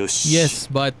like, よし。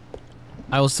 yes, but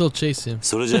I will still chase him.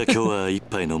 それじゃあ今日は一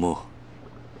杯飲も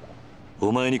う。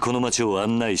お前にこの街を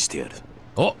案内してやる。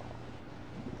お、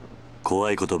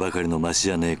怖いことばかりの街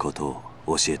じゃねえこと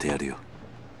を教えてやるよ。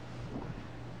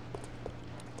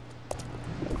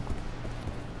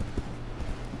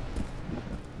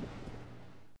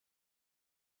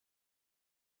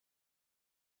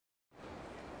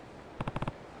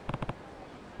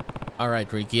Alright,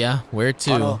 Rikiya, where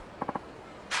to?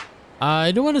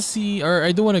 I don't want to see, or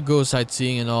I don't want to go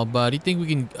sightseeing and all, but do you think we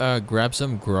can grab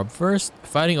some grub first?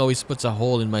 Fighting always puts a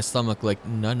hole in my stomach like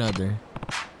none other.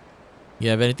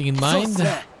 You have anything in mind?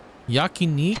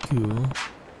 Yakiniku.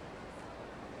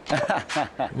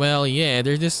 Well, yeah,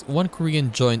 there's this one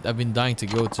Korean joint I've been dying to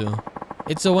go to.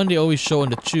 It's the one they always show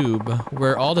on the tube,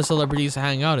 where all the celebrities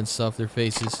hang out and stuff their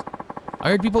faces. I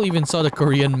heard people even saw the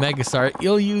Korean megastar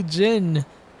Il Jin.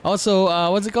 Also,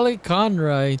 what's it called? Like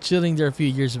Conroy chilling there a few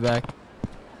years back.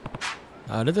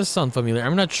 That does sound familiar.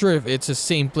 I'm not sure if it's the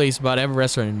same place, but I have a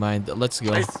restaurant in mind. Let's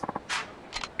go.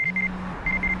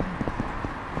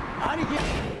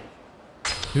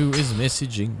 Who is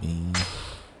messaging me?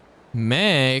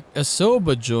 Mac, a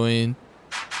soba joint.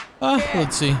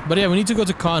 Let's see. But yeah, we need to go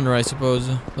to Conroy, I suppose.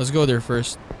 Let's go there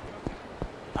first.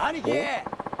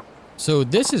 So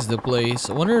this is the place.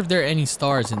 I wonder if there are any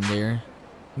stars in there.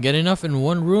 Get enough in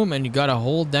one room and you got a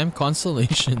whole damn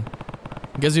constellation.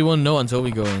 Guess we won't know until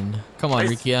we go in. Come on,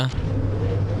 Rikiya.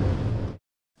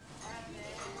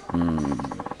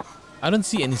 I don't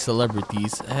see any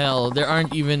celebrities. Hell, there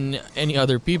aren't even any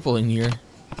other people in here.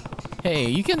 Hey,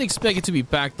 you can't expect it to be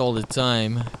packed all the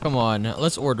time. Come on,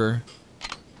 let's order.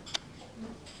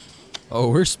 Oh,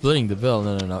 we're splitting the bill.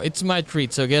 No. It's my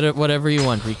treat, so get it whatever you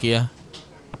want, Rikiya.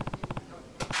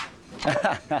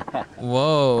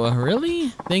 Whoa, really?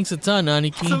 Thanks a ton,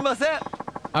 Aniki.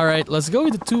 Alright, let's go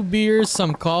with the 2 beers,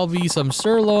 some kalbi, some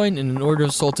sirloin, and an order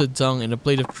of salted tongue and a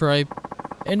plate of tripe.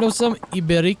 And some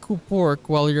Iberico pork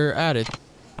while you're at it.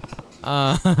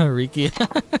 Rikiya.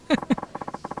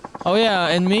 Oh yeah,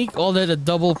 and make all that a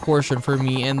double portion for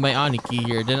me and my Aniki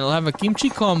here. Then I'll have a kimchi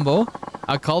combo,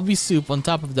 a kalbi soup on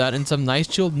top of that, and some nice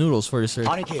chilled noodles for dessert.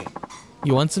 Aniki.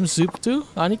 You want some soup too,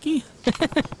 Aniki?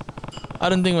 I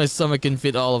don't think my stomach can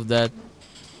fit all of that.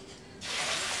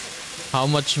 How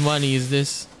much money is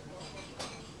this?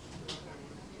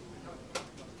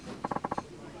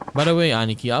 By the way,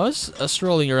 Aniki, I was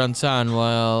strolling around town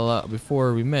while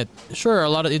before we met. Sure, a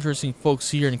lot of interesting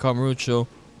folks here in Kamurocho.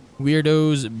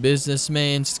 Weirdos,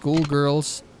 businessmen,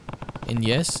 schoolgirls. And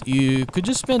yes, you could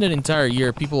just spend an entire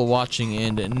year people watching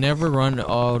and never run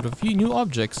out of new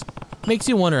objects. Makes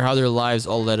you wonder how their lives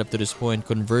all led up to this point,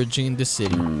 converging in the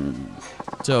city.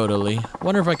 Totally.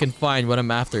 Wonder if I can find what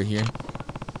I'm after here.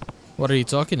 What are you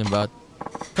talking about?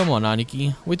 Come on,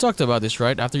 Aniki. We talked about this,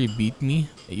 right? After you beat me.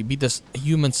 You beat this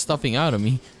human stuffing out of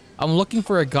me. I'm looking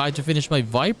for a guy to finish my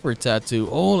VIPER tattoo.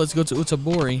 Oh, let's go to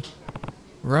Utabori.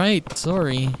 Right,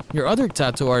 sorry. Your other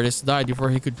tattoo artist died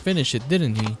before he could finish it,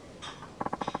 didn't he?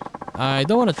 I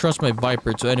don't want to trust my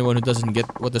VIPER to anyone who doesn't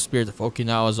get what the spirit of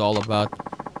Okinawa is all about.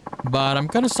 But I'm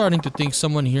kind of starting to think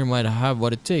someone here might have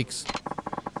what it takes.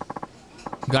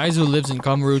 Guys who lives in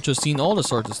Kamurocho seen all the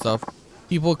sorts of stuff.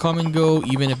 People come and go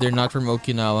even if they're not from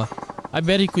Okinawa. I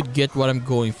bet he could get what I'm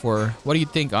going for. What do you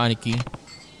think, Aniki?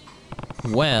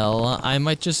 Well, I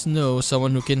might just know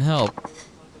someone who can help.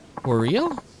 For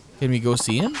real? Can we go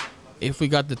see him? If we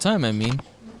got the time, I mean.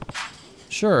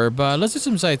 Sure, but let's do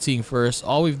some sightseeing first.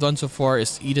 All we've done so far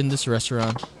is eat in this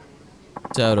restaurant.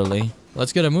 Totally.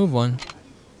 Let's get a move on.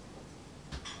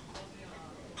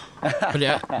 But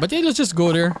yeah, let's just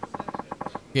go there.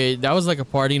 Okay, that was like a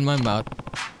party in my mouth.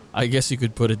 I guess you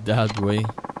could put it that way.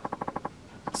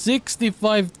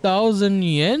 65,000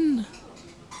 yen?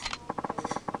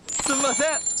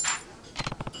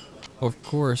 Of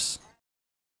course.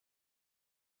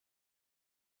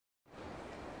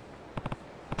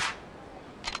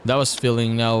 That was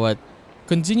filling. Now what?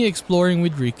 Continue exploring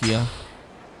with Rikiya.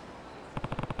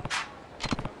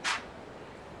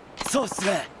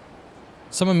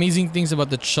 Some amazing things about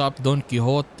the chopped Don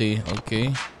Quixote.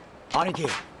 Okay.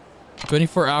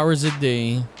 24 hours a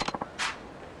day.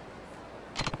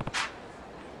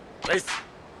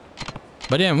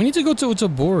 But yeah, we need to go to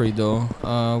Utabori though.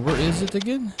 Where is it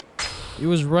again? It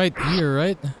was right here,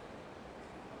 right?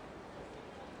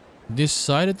 This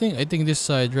side, I think? I think this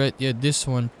side, right? Yeah, this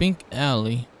one. Pink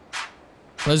Alley.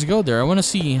 Let's go there. I want to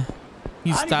see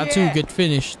his tattoo get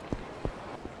finished.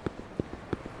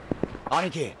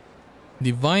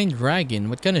 Divine Dragon.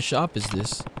 What kind of shop is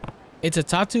this? It's a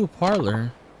tattoo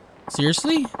parlor.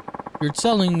 Seriously? You're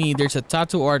telling me there's a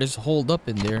tattoo artist holed up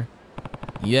in there?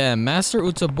 Yeah, Master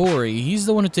Utabori. He's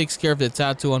the one who takes care of the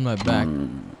tattoo on my back.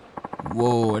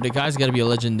 Whoa, the guy's gotta be a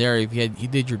legendary if he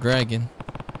did your dragon.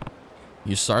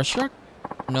 You starstruck?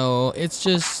 No, it's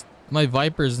just my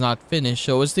VIPER's not finished,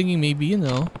 so I was thinking maybe, you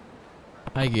know.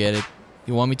 I get it.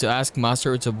 You want me to ask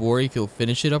Master Utabori if he'll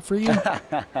finish it up for you?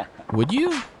 Would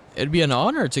you? It'd be an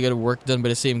honor to get work done by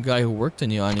the same guy who worked on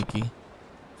you, Aniki.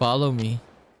 Follow me.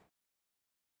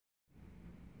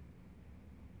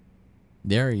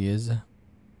 There he is.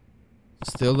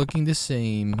 Still looking the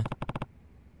same.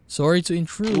 Sorry to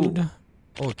intrude. Ooh.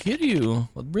 Oh, Kiryu,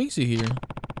 what brings you here?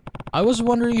 I was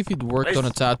wondering if you'd worked on a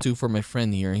tattoo for my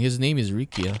friend here. His name is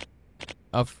Rikiya.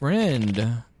 A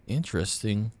friend.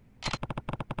 Interesting.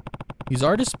 His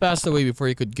artist passed away before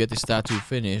he could get his tattoo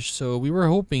finished, so we were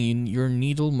hoping your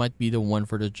needle might be the one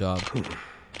for the job.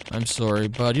 I'm sorry,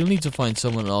 but you'll need to find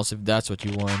someone else if that's what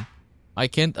you want. I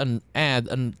can't add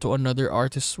to another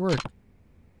artist's work.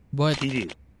 But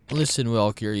listen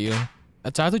well, Kiryu.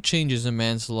 A tattoo changes a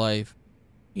man's life.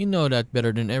 You know that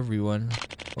better than everyone,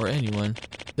 or anyone.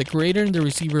 The creator and the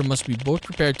receiver must be both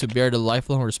prepared to bear the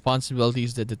lifelong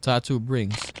responsibilities that the tattoo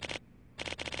brings.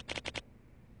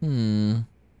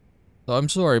 So I'm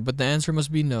sorry, but the answer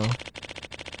must be no.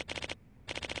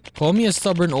 Call me a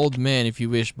stubborn old man if you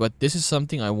wish, but this is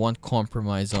something I won't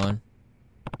compromise on.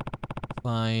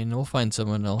 Fine, we'll find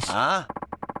someone else. Huh?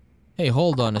 Hey,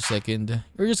 hold on a second.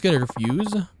 You're just gonna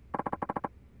refuse?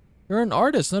 You're an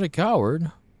artist, not a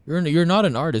coward. You're not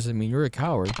an artist, I mean, you're a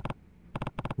coward.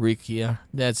 Rikiya,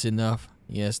 that's enough.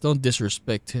 Yes, don't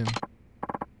disrespect him.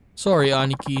 Sorry,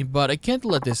 Aniki, but I can't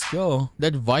let this go.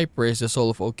 That VIPER is the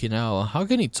soul of Okinawa. How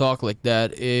can he talk like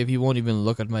that if he won't even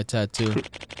look at my tattoo?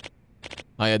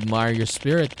 I admire your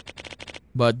spirit,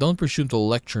 but don't presume to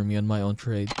lecture me on my own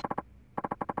trade.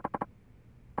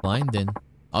 Fine then.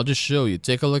 I'll just show you.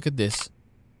 Take a look at this.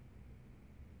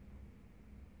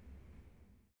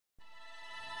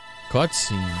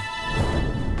 Cutscene.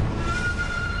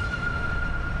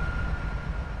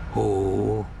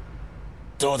 Oh.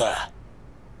 どうだ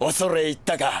恐れ入っ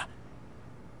たか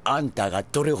あんたが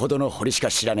どれほどの掘りしか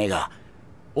知らねえが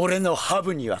俺のハ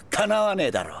ブにはかなわね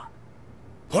えだろ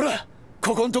ほら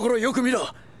ここんところよく見ろ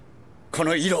こ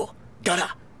の色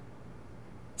柄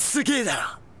すげえだろ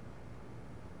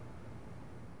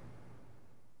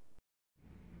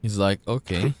He's like,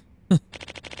 okay.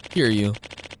 Kiryu.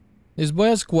 This boy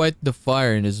has quite the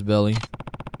fire in his belly.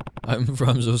 I'm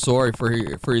so sorry for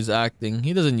his acting.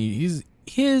 He doesn't usually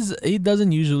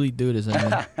do this. I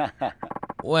mean.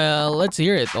 Well, let's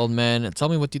hear it, old man. Tell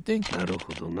me what you think.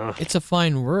 It's a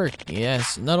fine work,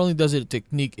 yes. Not only does the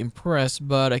technique impress,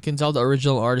 but I can tell the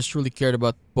original artist really cared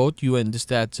about both you and this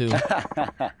tattoo.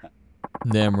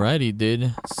 Damn right he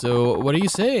did. So, what do you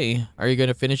say? Are you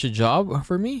gonna finish the job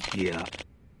for me? Yeah.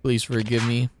 Please forgive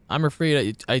me. I'm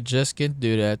afraid I just can't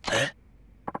do that.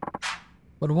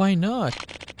 But why not?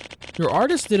 Your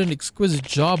artist did an exquisite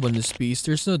job on this piece,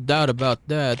 there's no doubt about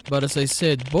that. But as I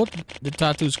said, both the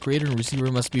tattoo's creator and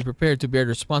receiver must be prepared to bear the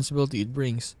responsibility it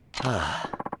brings.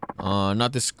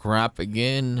 Not this crap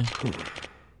again.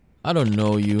 I don't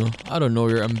know you. I don't know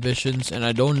your ambitions, and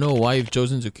I don't know why you've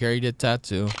chosen to carry that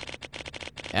tattoo.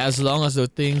 As long as those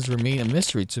things remain a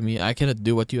mystery to me, I cannot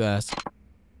do what you ask.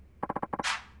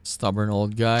 Stubborn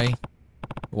old guy.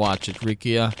 Watch it,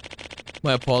 Rikiya.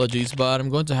 My apologies, but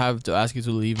I'm going to have to ask you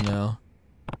to leave now.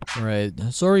 Alright,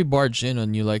 sorry barge in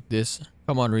on you like this.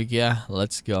 Come on, Rikiya,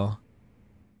 let's go.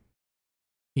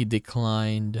 He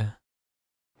declined.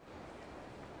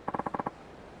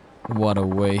 What a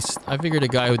waste. I figured the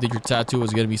guy who did your tattoo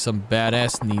was gonna be some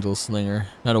badass needle slinger,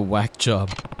 not a whack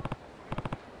job.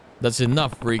 That's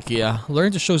enough, Rikiya.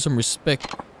 Learn to show some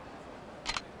respect.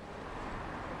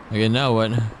 Okay, now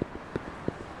what?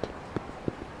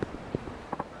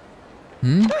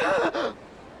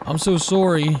 I'm so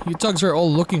sorry. You thugs are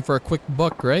all looking for a quick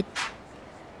buck, right?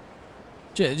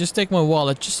 Just take my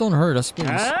wallet. Just don't hurt us,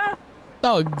 please.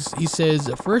 Thugs, he says.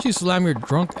 First you slam your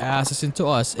drunk asses into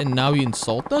us, and now you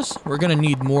insult us? We're gonna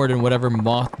need more than whatever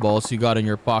mothballs you got in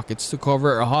your pockets to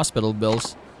cover our hospital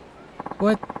bills.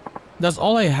 What? That's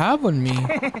all I have on me.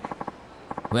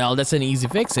 Well, that's an easy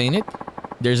fix, ain't it?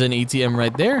 There's an ATM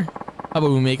right there. How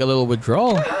about we make a little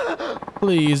withdrawal?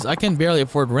 Please, I can barely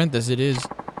afford rent as it is.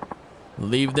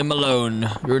 Leave them alone.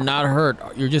 You're not hurt.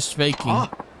 You're just faking.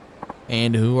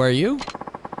 And who are you?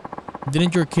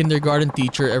 Didn't your kindergarten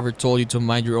teacher ever told you to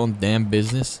mind your own damn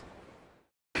business?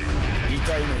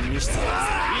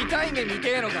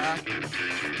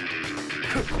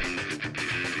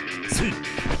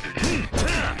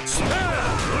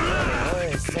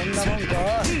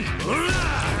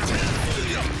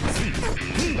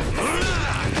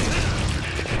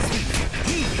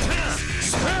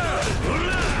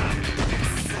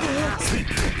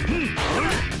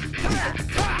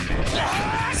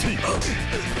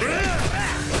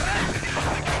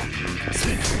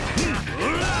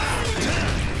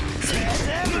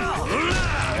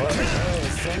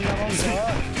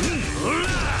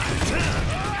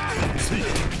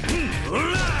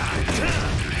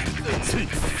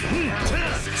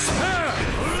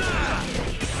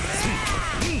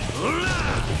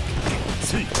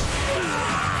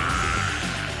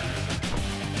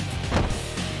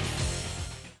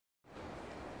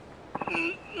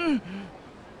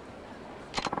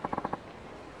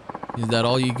 Is that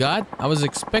all you got? I was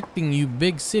expecting you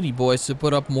big city boys to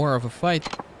put up more of a fight.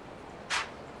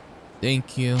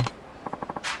 Thank you.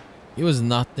 It was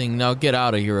nothing. Now get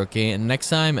out of here, okay? And next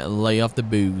time, lay off the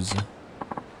booze.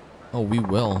 Oh, we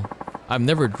will. I'm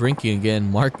never drinking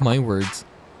again, mark my words.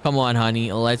 Come on,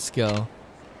 honey, let's go.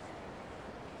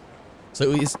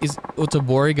 So is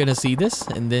Otobori gonna see this?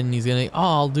 And then he's gonna, oh,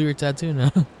 I'll do your tattoo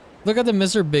now. Look at the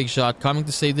Mr. Big Shot coming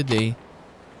to save the day.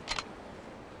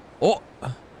 Oh!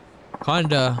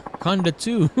 Kanda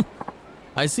too.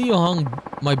 I see you hung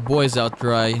my boys out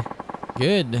dry.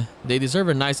 Good. They deserve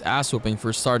a nice ass whooping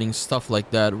for starting stuff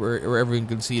like that where everyone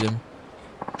can see them.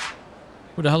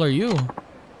 Who the hell are you?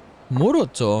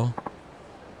 Muroto?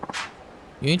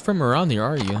 You ain't from around here,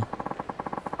 are you?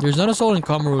 There's not a soul in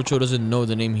Kamurocho who doesn't know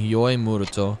the name Hiyoi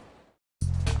Muruto.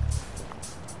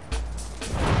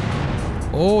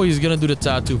 Oh, he's gonna do the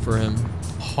tattoo for him.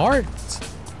 Heart.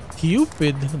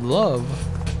 Cupid. Love.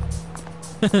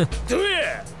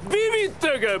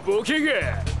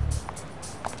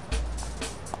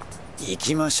 行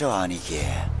きましょう兄貴。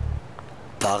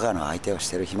バカの相手をし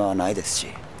てる暇はないですし。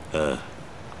ああ、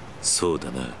そう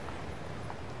だな。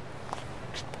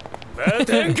待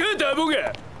てんかダボ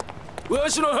が。わ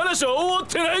しの話は終わっ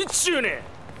てないっちゅうねん。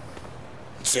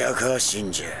じゃか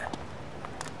信者。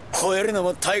超えるの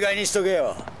も大概にしとけ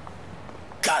よ。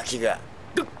ガキが。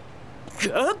ガ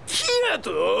キや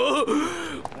と？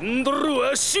んだろ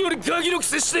わしよりガキのく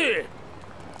せして。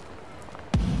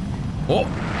Oh,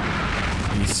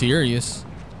 he's serious.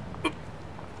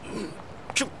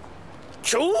 今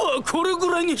日はこれ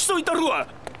ぐらいにしといたるわ。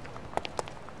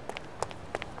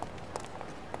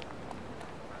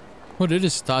What it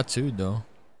is tattooed though?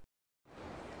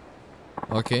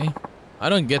 Okay. I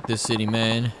don't get this city,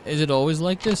 man. Is it always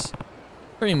like this?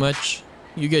 Pretty much.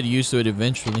 You get used to it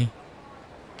eventually.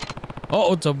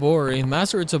 Oh, Utabori.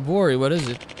 Master Utabori, what is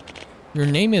it? Your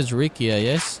name is Rikiya,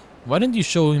 yes? Why didn't you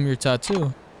show him your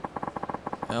tattoo?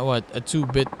 What, a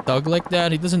 2-bit thug like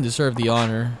that? He doesn't deserve the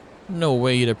honor. No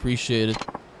way he'd appreciate it.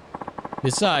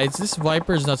 Besides, this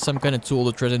VIPER is not some kind of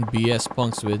tool to threaten BS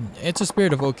punks with. It's a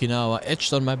spirit of Okinawa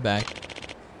etched on my back.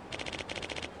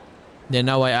 Then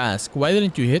now I ask, why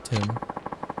didn't you hit him?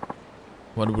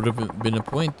 What would have been the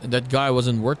point? That guy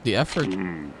wasn't worth the effort.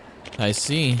 I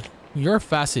see. You're a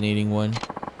fascinating one.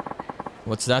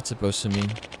 What's that supposed to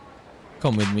mean?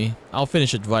 Come with me. I'll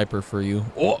finish at VIPER for you.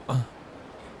 Oh!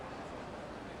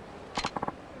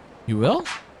 You will?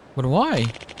 But why?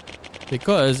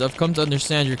 Because I've come to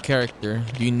understand your character.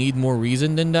 Do you need more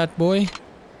reason than that, boy?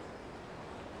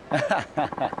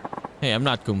 Hey, I'm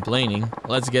not complaining.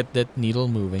 Let's get that needle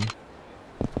moving.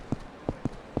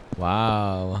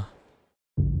 Wow.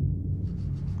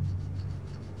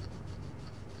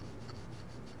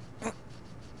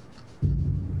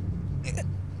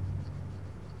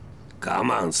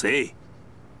 Come on, say.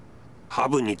 ハ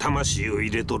ブに魂を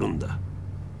入れとるんだ。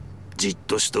じっ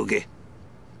としとけ。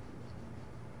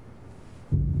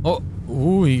Oh,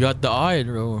 ooh, he got the eye,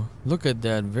 bro. Look at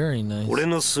that, very nice. 俺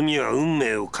の墨は運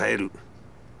命を変える。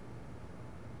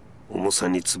重さ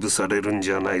に潰されるん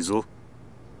じゃないぞ。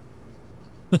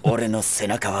俺の背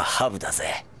中はハブだ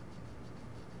ぜ。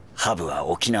ハブは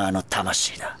沖縄の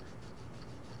魂だ。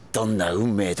どんな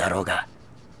運命だろうが、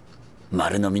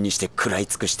丸飲みにして食らい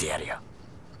尽くしてやるよ。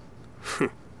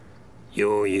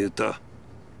よう言うた。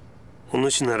お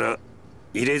主なら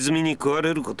入れ墨に食わ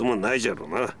れることもないじゃろう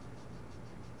な。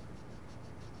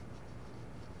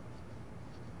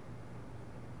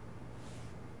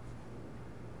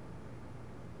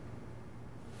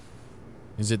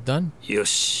Is it done? よ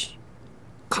し、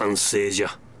完成じゃ。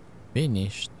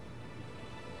Finished.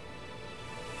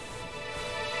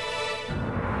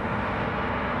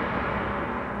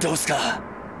 どうすか、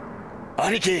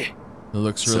兄貴。It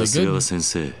looks really さすがは good. 先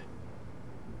生。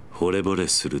惚れ惚れ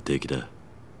する出来だ。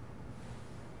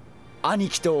兄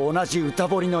貴と同じ歌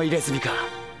彫りの入れ墨か。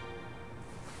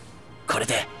これ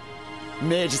で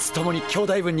名実ともに兄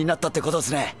弟分になったってことで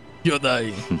すね。兄弟。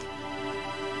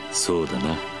そうだ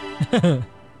な。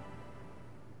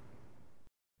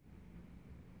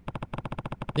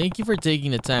Thank you for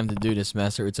taking the time to do this,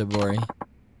 Master Utabori.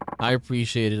 I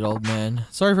appreciate it, old man.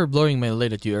 Sorry for blowing my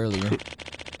lid at you earlier.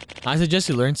 I suggest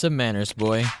you learn some manners,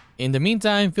 boy. In the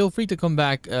meantime, feel free to come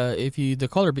back if the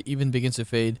color even begins to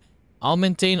fade. I'll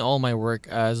maintain all my work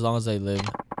as long as I live.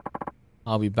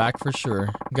 I'll be back for sure.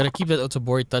 Gotta keep that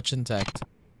Utabori touch intact.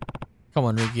 Come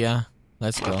on, Rikiya.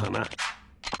 Let's go.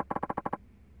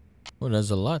 Oh,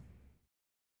 there's a lot.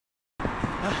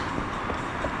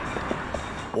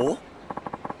 Oh?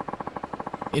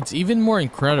 It's even more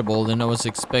incredible than I was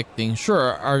expecting.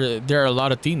 Sure, there are a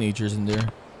lot of teenagers in there.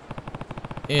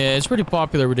 Yeah, it's pretty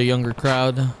popular with the younger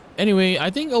crowd. Anyway, I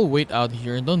think I'll wait out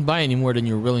here. Don't buy any more than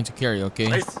you're willing to carry, okay?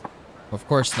 Nice. Of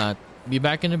course not. Be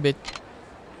back in a bit.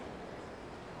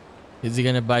 Is he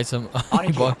gonna buy some?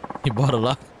 he bought a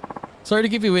lot. Sorry to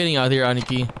keep you waiting out here,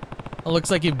 Aniki. It looks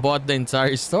like he bought the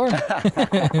entire store.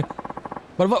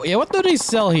 But what do they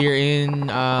sell here in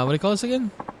what do you call this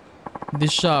again?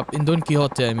 This shop in Don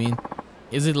Quixote, I mean.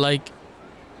 Is it like,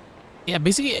 yeah,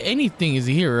 basically anything is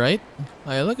here, right?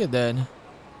 Look at that.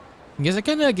 I guess I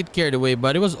kind of get carried away,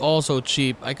 but it was all so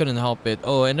cheap. I couldn't help it.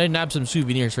 Oh, and I nabbed some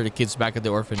souvenirs for the kids back at the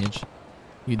orphanage.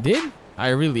 You did? I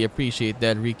really appreciate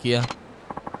that, Rikiya.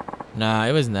 Nah,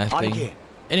 it was nothing.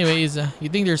 Anyways, you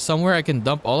think there's somewhere I can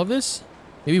dump all of this?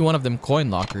 Maybe one of them coin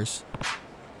lockers.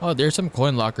 Oh, there's some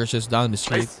coin lockers just down the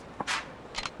street.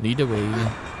 Lead the way.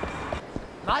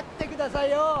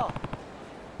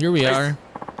 Here we are.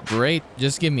 Great.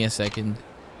 Just give me a second.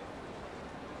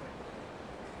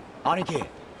 Aniki.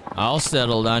 All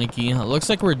settled, Aniki. Looks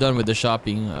like we're done with the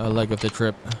shopping leg of the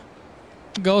trip.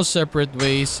 Go separate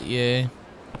ways, yeah.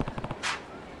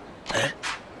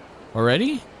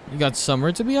 Already? You got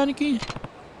somewhere to be, Aniki?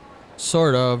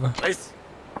 Sort of.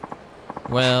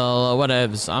 Well,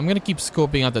 whatevs. I'm gonna keep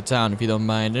scoping out the town if you don't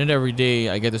mind. And every day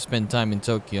I get to spend time in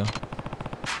Tokyo.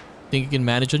 Think you can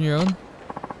manage on your own?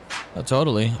 Oh,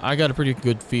 totally. I got a pretty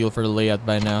good feel for the layout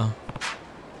by now.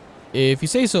 If you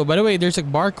say so. By the way, there's a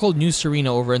bar called New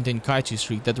Serena over on Tenkaichi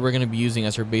Street that we're gonna be using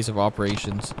as our base of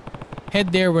operations.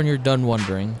 Head there when you're done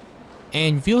wandering.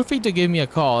 And feel free to give me a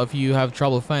call if you have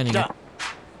trouble finding it.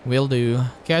 Will do.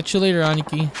 Catch you later,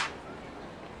 Aniki.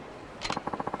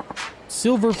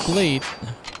 Silver plate.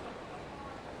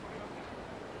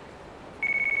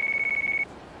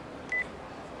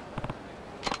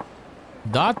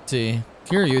 Date.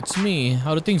 Kiryu, it's me.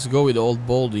 How do things go with old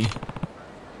Baldy?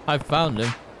 I found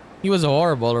him. He was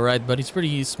horrible, alright, but he's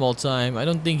pretty small time. I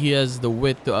don't think he has the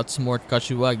wit to outsmart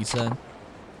Kashiwagi-san.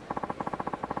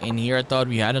 And here I thought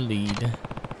we had a lead.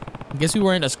 Guess we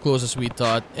weren't as close as we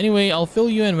thought. Anyway, I'll fill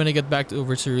you in when I get back to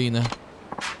over Serena.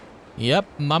 Yep,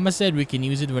 Mama said we can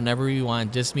use it whenever we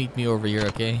want. Just meet me over here,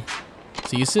 okay?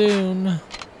 See you soon.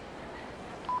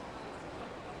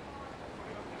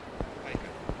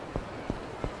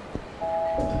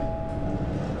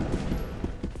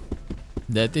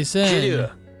 That is it.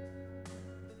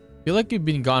 Feel like you've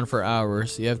been gone for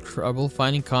hours. You have trouble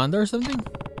finding Kanda or something?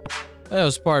 That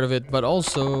was part of it, but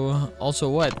also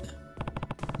what?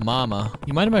 Mama,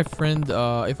 you mind if my friend,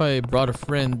 if I brought a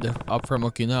friend up from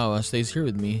Okinawa, stays here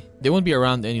with me? They won't be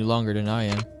around any longer than I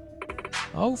am.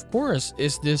 Oh, of course.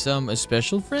 Is this, a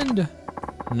special friend?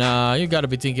 Nah, you gotta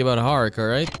be thinking about Haruka,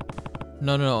 right?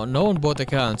 No on both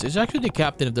accounts. It's actually the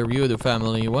captain of the Ryudo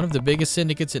family, one of the biggest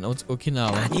syndicates in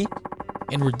Okinawa.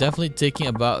 And we're definitely talking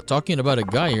about a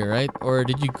guy here, right? Or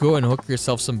did you go and hook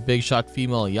yourself some big shot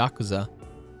female Yakuza?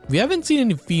 We haven't seen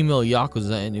any female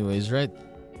Yakuza anyways, right?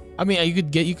 I mean,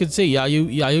 you could say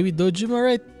Yayoi Dojima,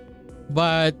 right?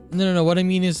 But no. What I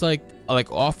mean is like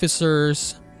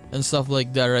officers and stuff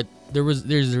like that, right?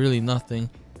 There's really nothing.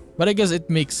 But I guess it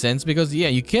makes sense because yeah,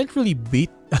 you can't really beat.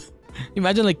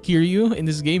 Imagine like Kiryu in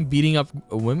this game beating up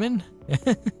women.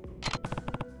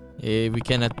 Yeah, we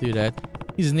cannot do that.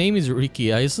 His name is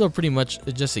Rikiya. He's still pretty much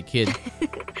just a kid.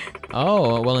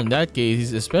 Oh, well in that case,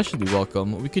 he's especially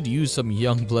welcome. We could use some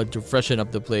young blood to freshen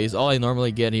up the place. All I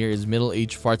normally get here is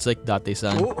middle-aged farts like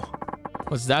Date-san.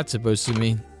 What's that supposed to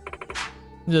mean?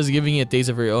 Just giving you a taste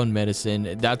of your own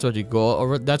medicine. That's what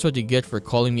that's what you get for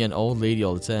calling me an old lady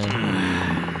all the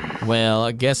time. Well,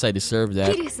 I guess I deserve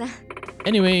that.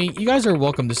 Anyway, you guys are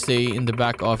welcome to stay in the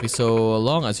back office so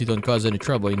long as you don't cause any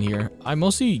trouble in here. I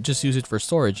mostly just use it for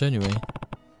storage anyway.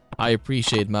 I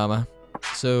appreciate, Mama.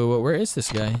 So, where is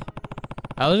this guy?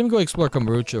 I'll let him go explore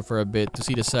Kamurocho for a bit to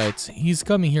see the sights. He's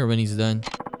coming here when he's done.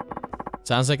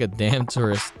 Sounds like a damn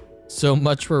tourist. So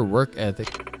much for work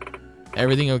ethic.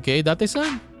 Everything okay,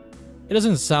 Date-san? It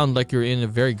doesn't sound like you're in a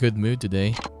very good mood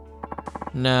today.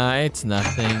 Nah, it's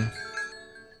nothing.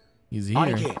 He's here.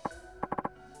 Aniki.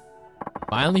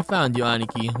 Finally found you,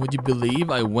 Aniki. Would you believe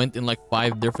I went in like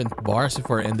 5 different bars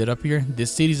before I ended up here?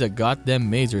 This city's a goddamn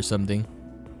maze or something.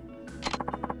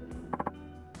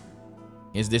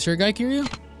 Is this your guy, Kiryu?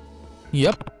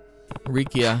 Yep.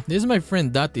 Rikiya. This is my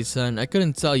friend Date-san. I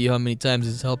couldn't tell you how many times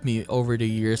he's helped me over the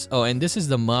years. Oh, and this is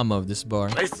the mama of this bar.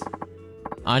 Nice.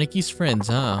 Aniki's friends,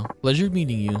 huh? Pleasure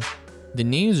meeting you. The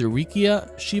name is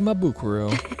Rikiya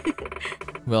Shimabukuro.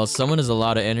 Well, someone has a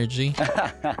lot of energy.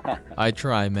 I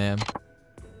try, ma'am.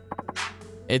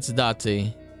 It's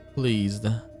Date. Pleased.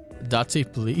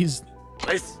 Date pleased?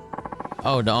 Nice.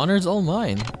 Oh, the honor's all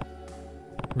mine.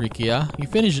 Rikiya, you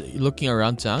finished looking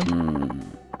around town?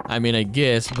 I mean, I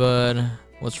guess, but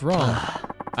what's wrong?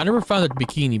 I never found that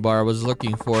bikini bar I was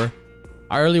looking for.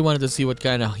 I really wanted to see what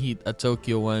kind of heat a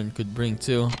Tokyo one could bring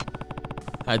too.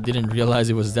 I didn't realize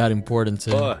it was that important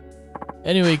to.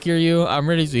 Anyway, Kiryu, I'm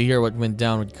ready to hear what went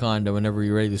down with Kanda whenever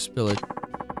you're ready to spill it.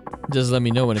 Just let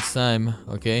me know when it's time,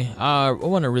 okay? I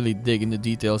want to really dig into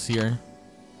details here.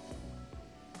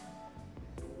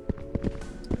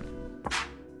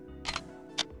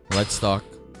 Let's talk.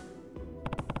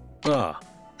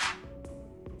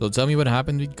 So tell me what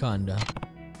happened with Kanda.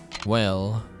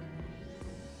 Well.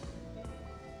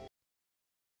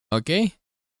 Okay.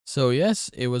 So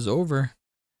yes, it was over.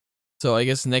 So I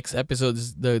guess next episode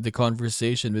is the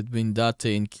conversation between Date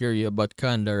and Kiryu about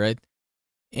Kanda, right?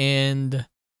 And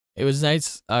It was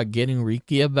nice getting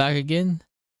Rikiya back again.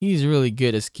 He's really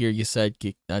good as Kiryu's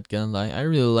sidekick, not gonna lie. I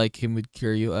really like him with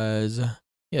Kiryu as,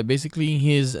 yeah, basically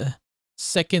his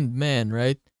second man,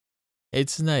 right?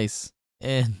 It's nice.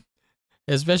 And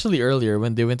especially earlier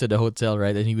when they went to the hotel,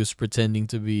 right? And he was pretending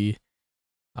to be,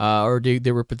 or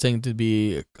they were pretending to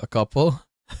be a couple.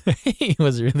 He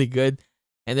was really good.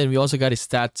 And then we also got his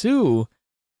tattoo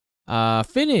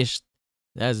finished.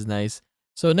 That's nice.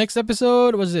 So next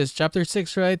episode was this chapter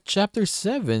 6, right? Chapter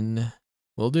 7.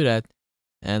 We'll do that.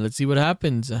 And let's see what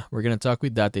happens. We're gonna talk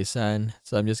with Date-san.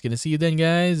 So I'm just gonna see you then,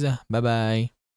 guys. Bye-bye.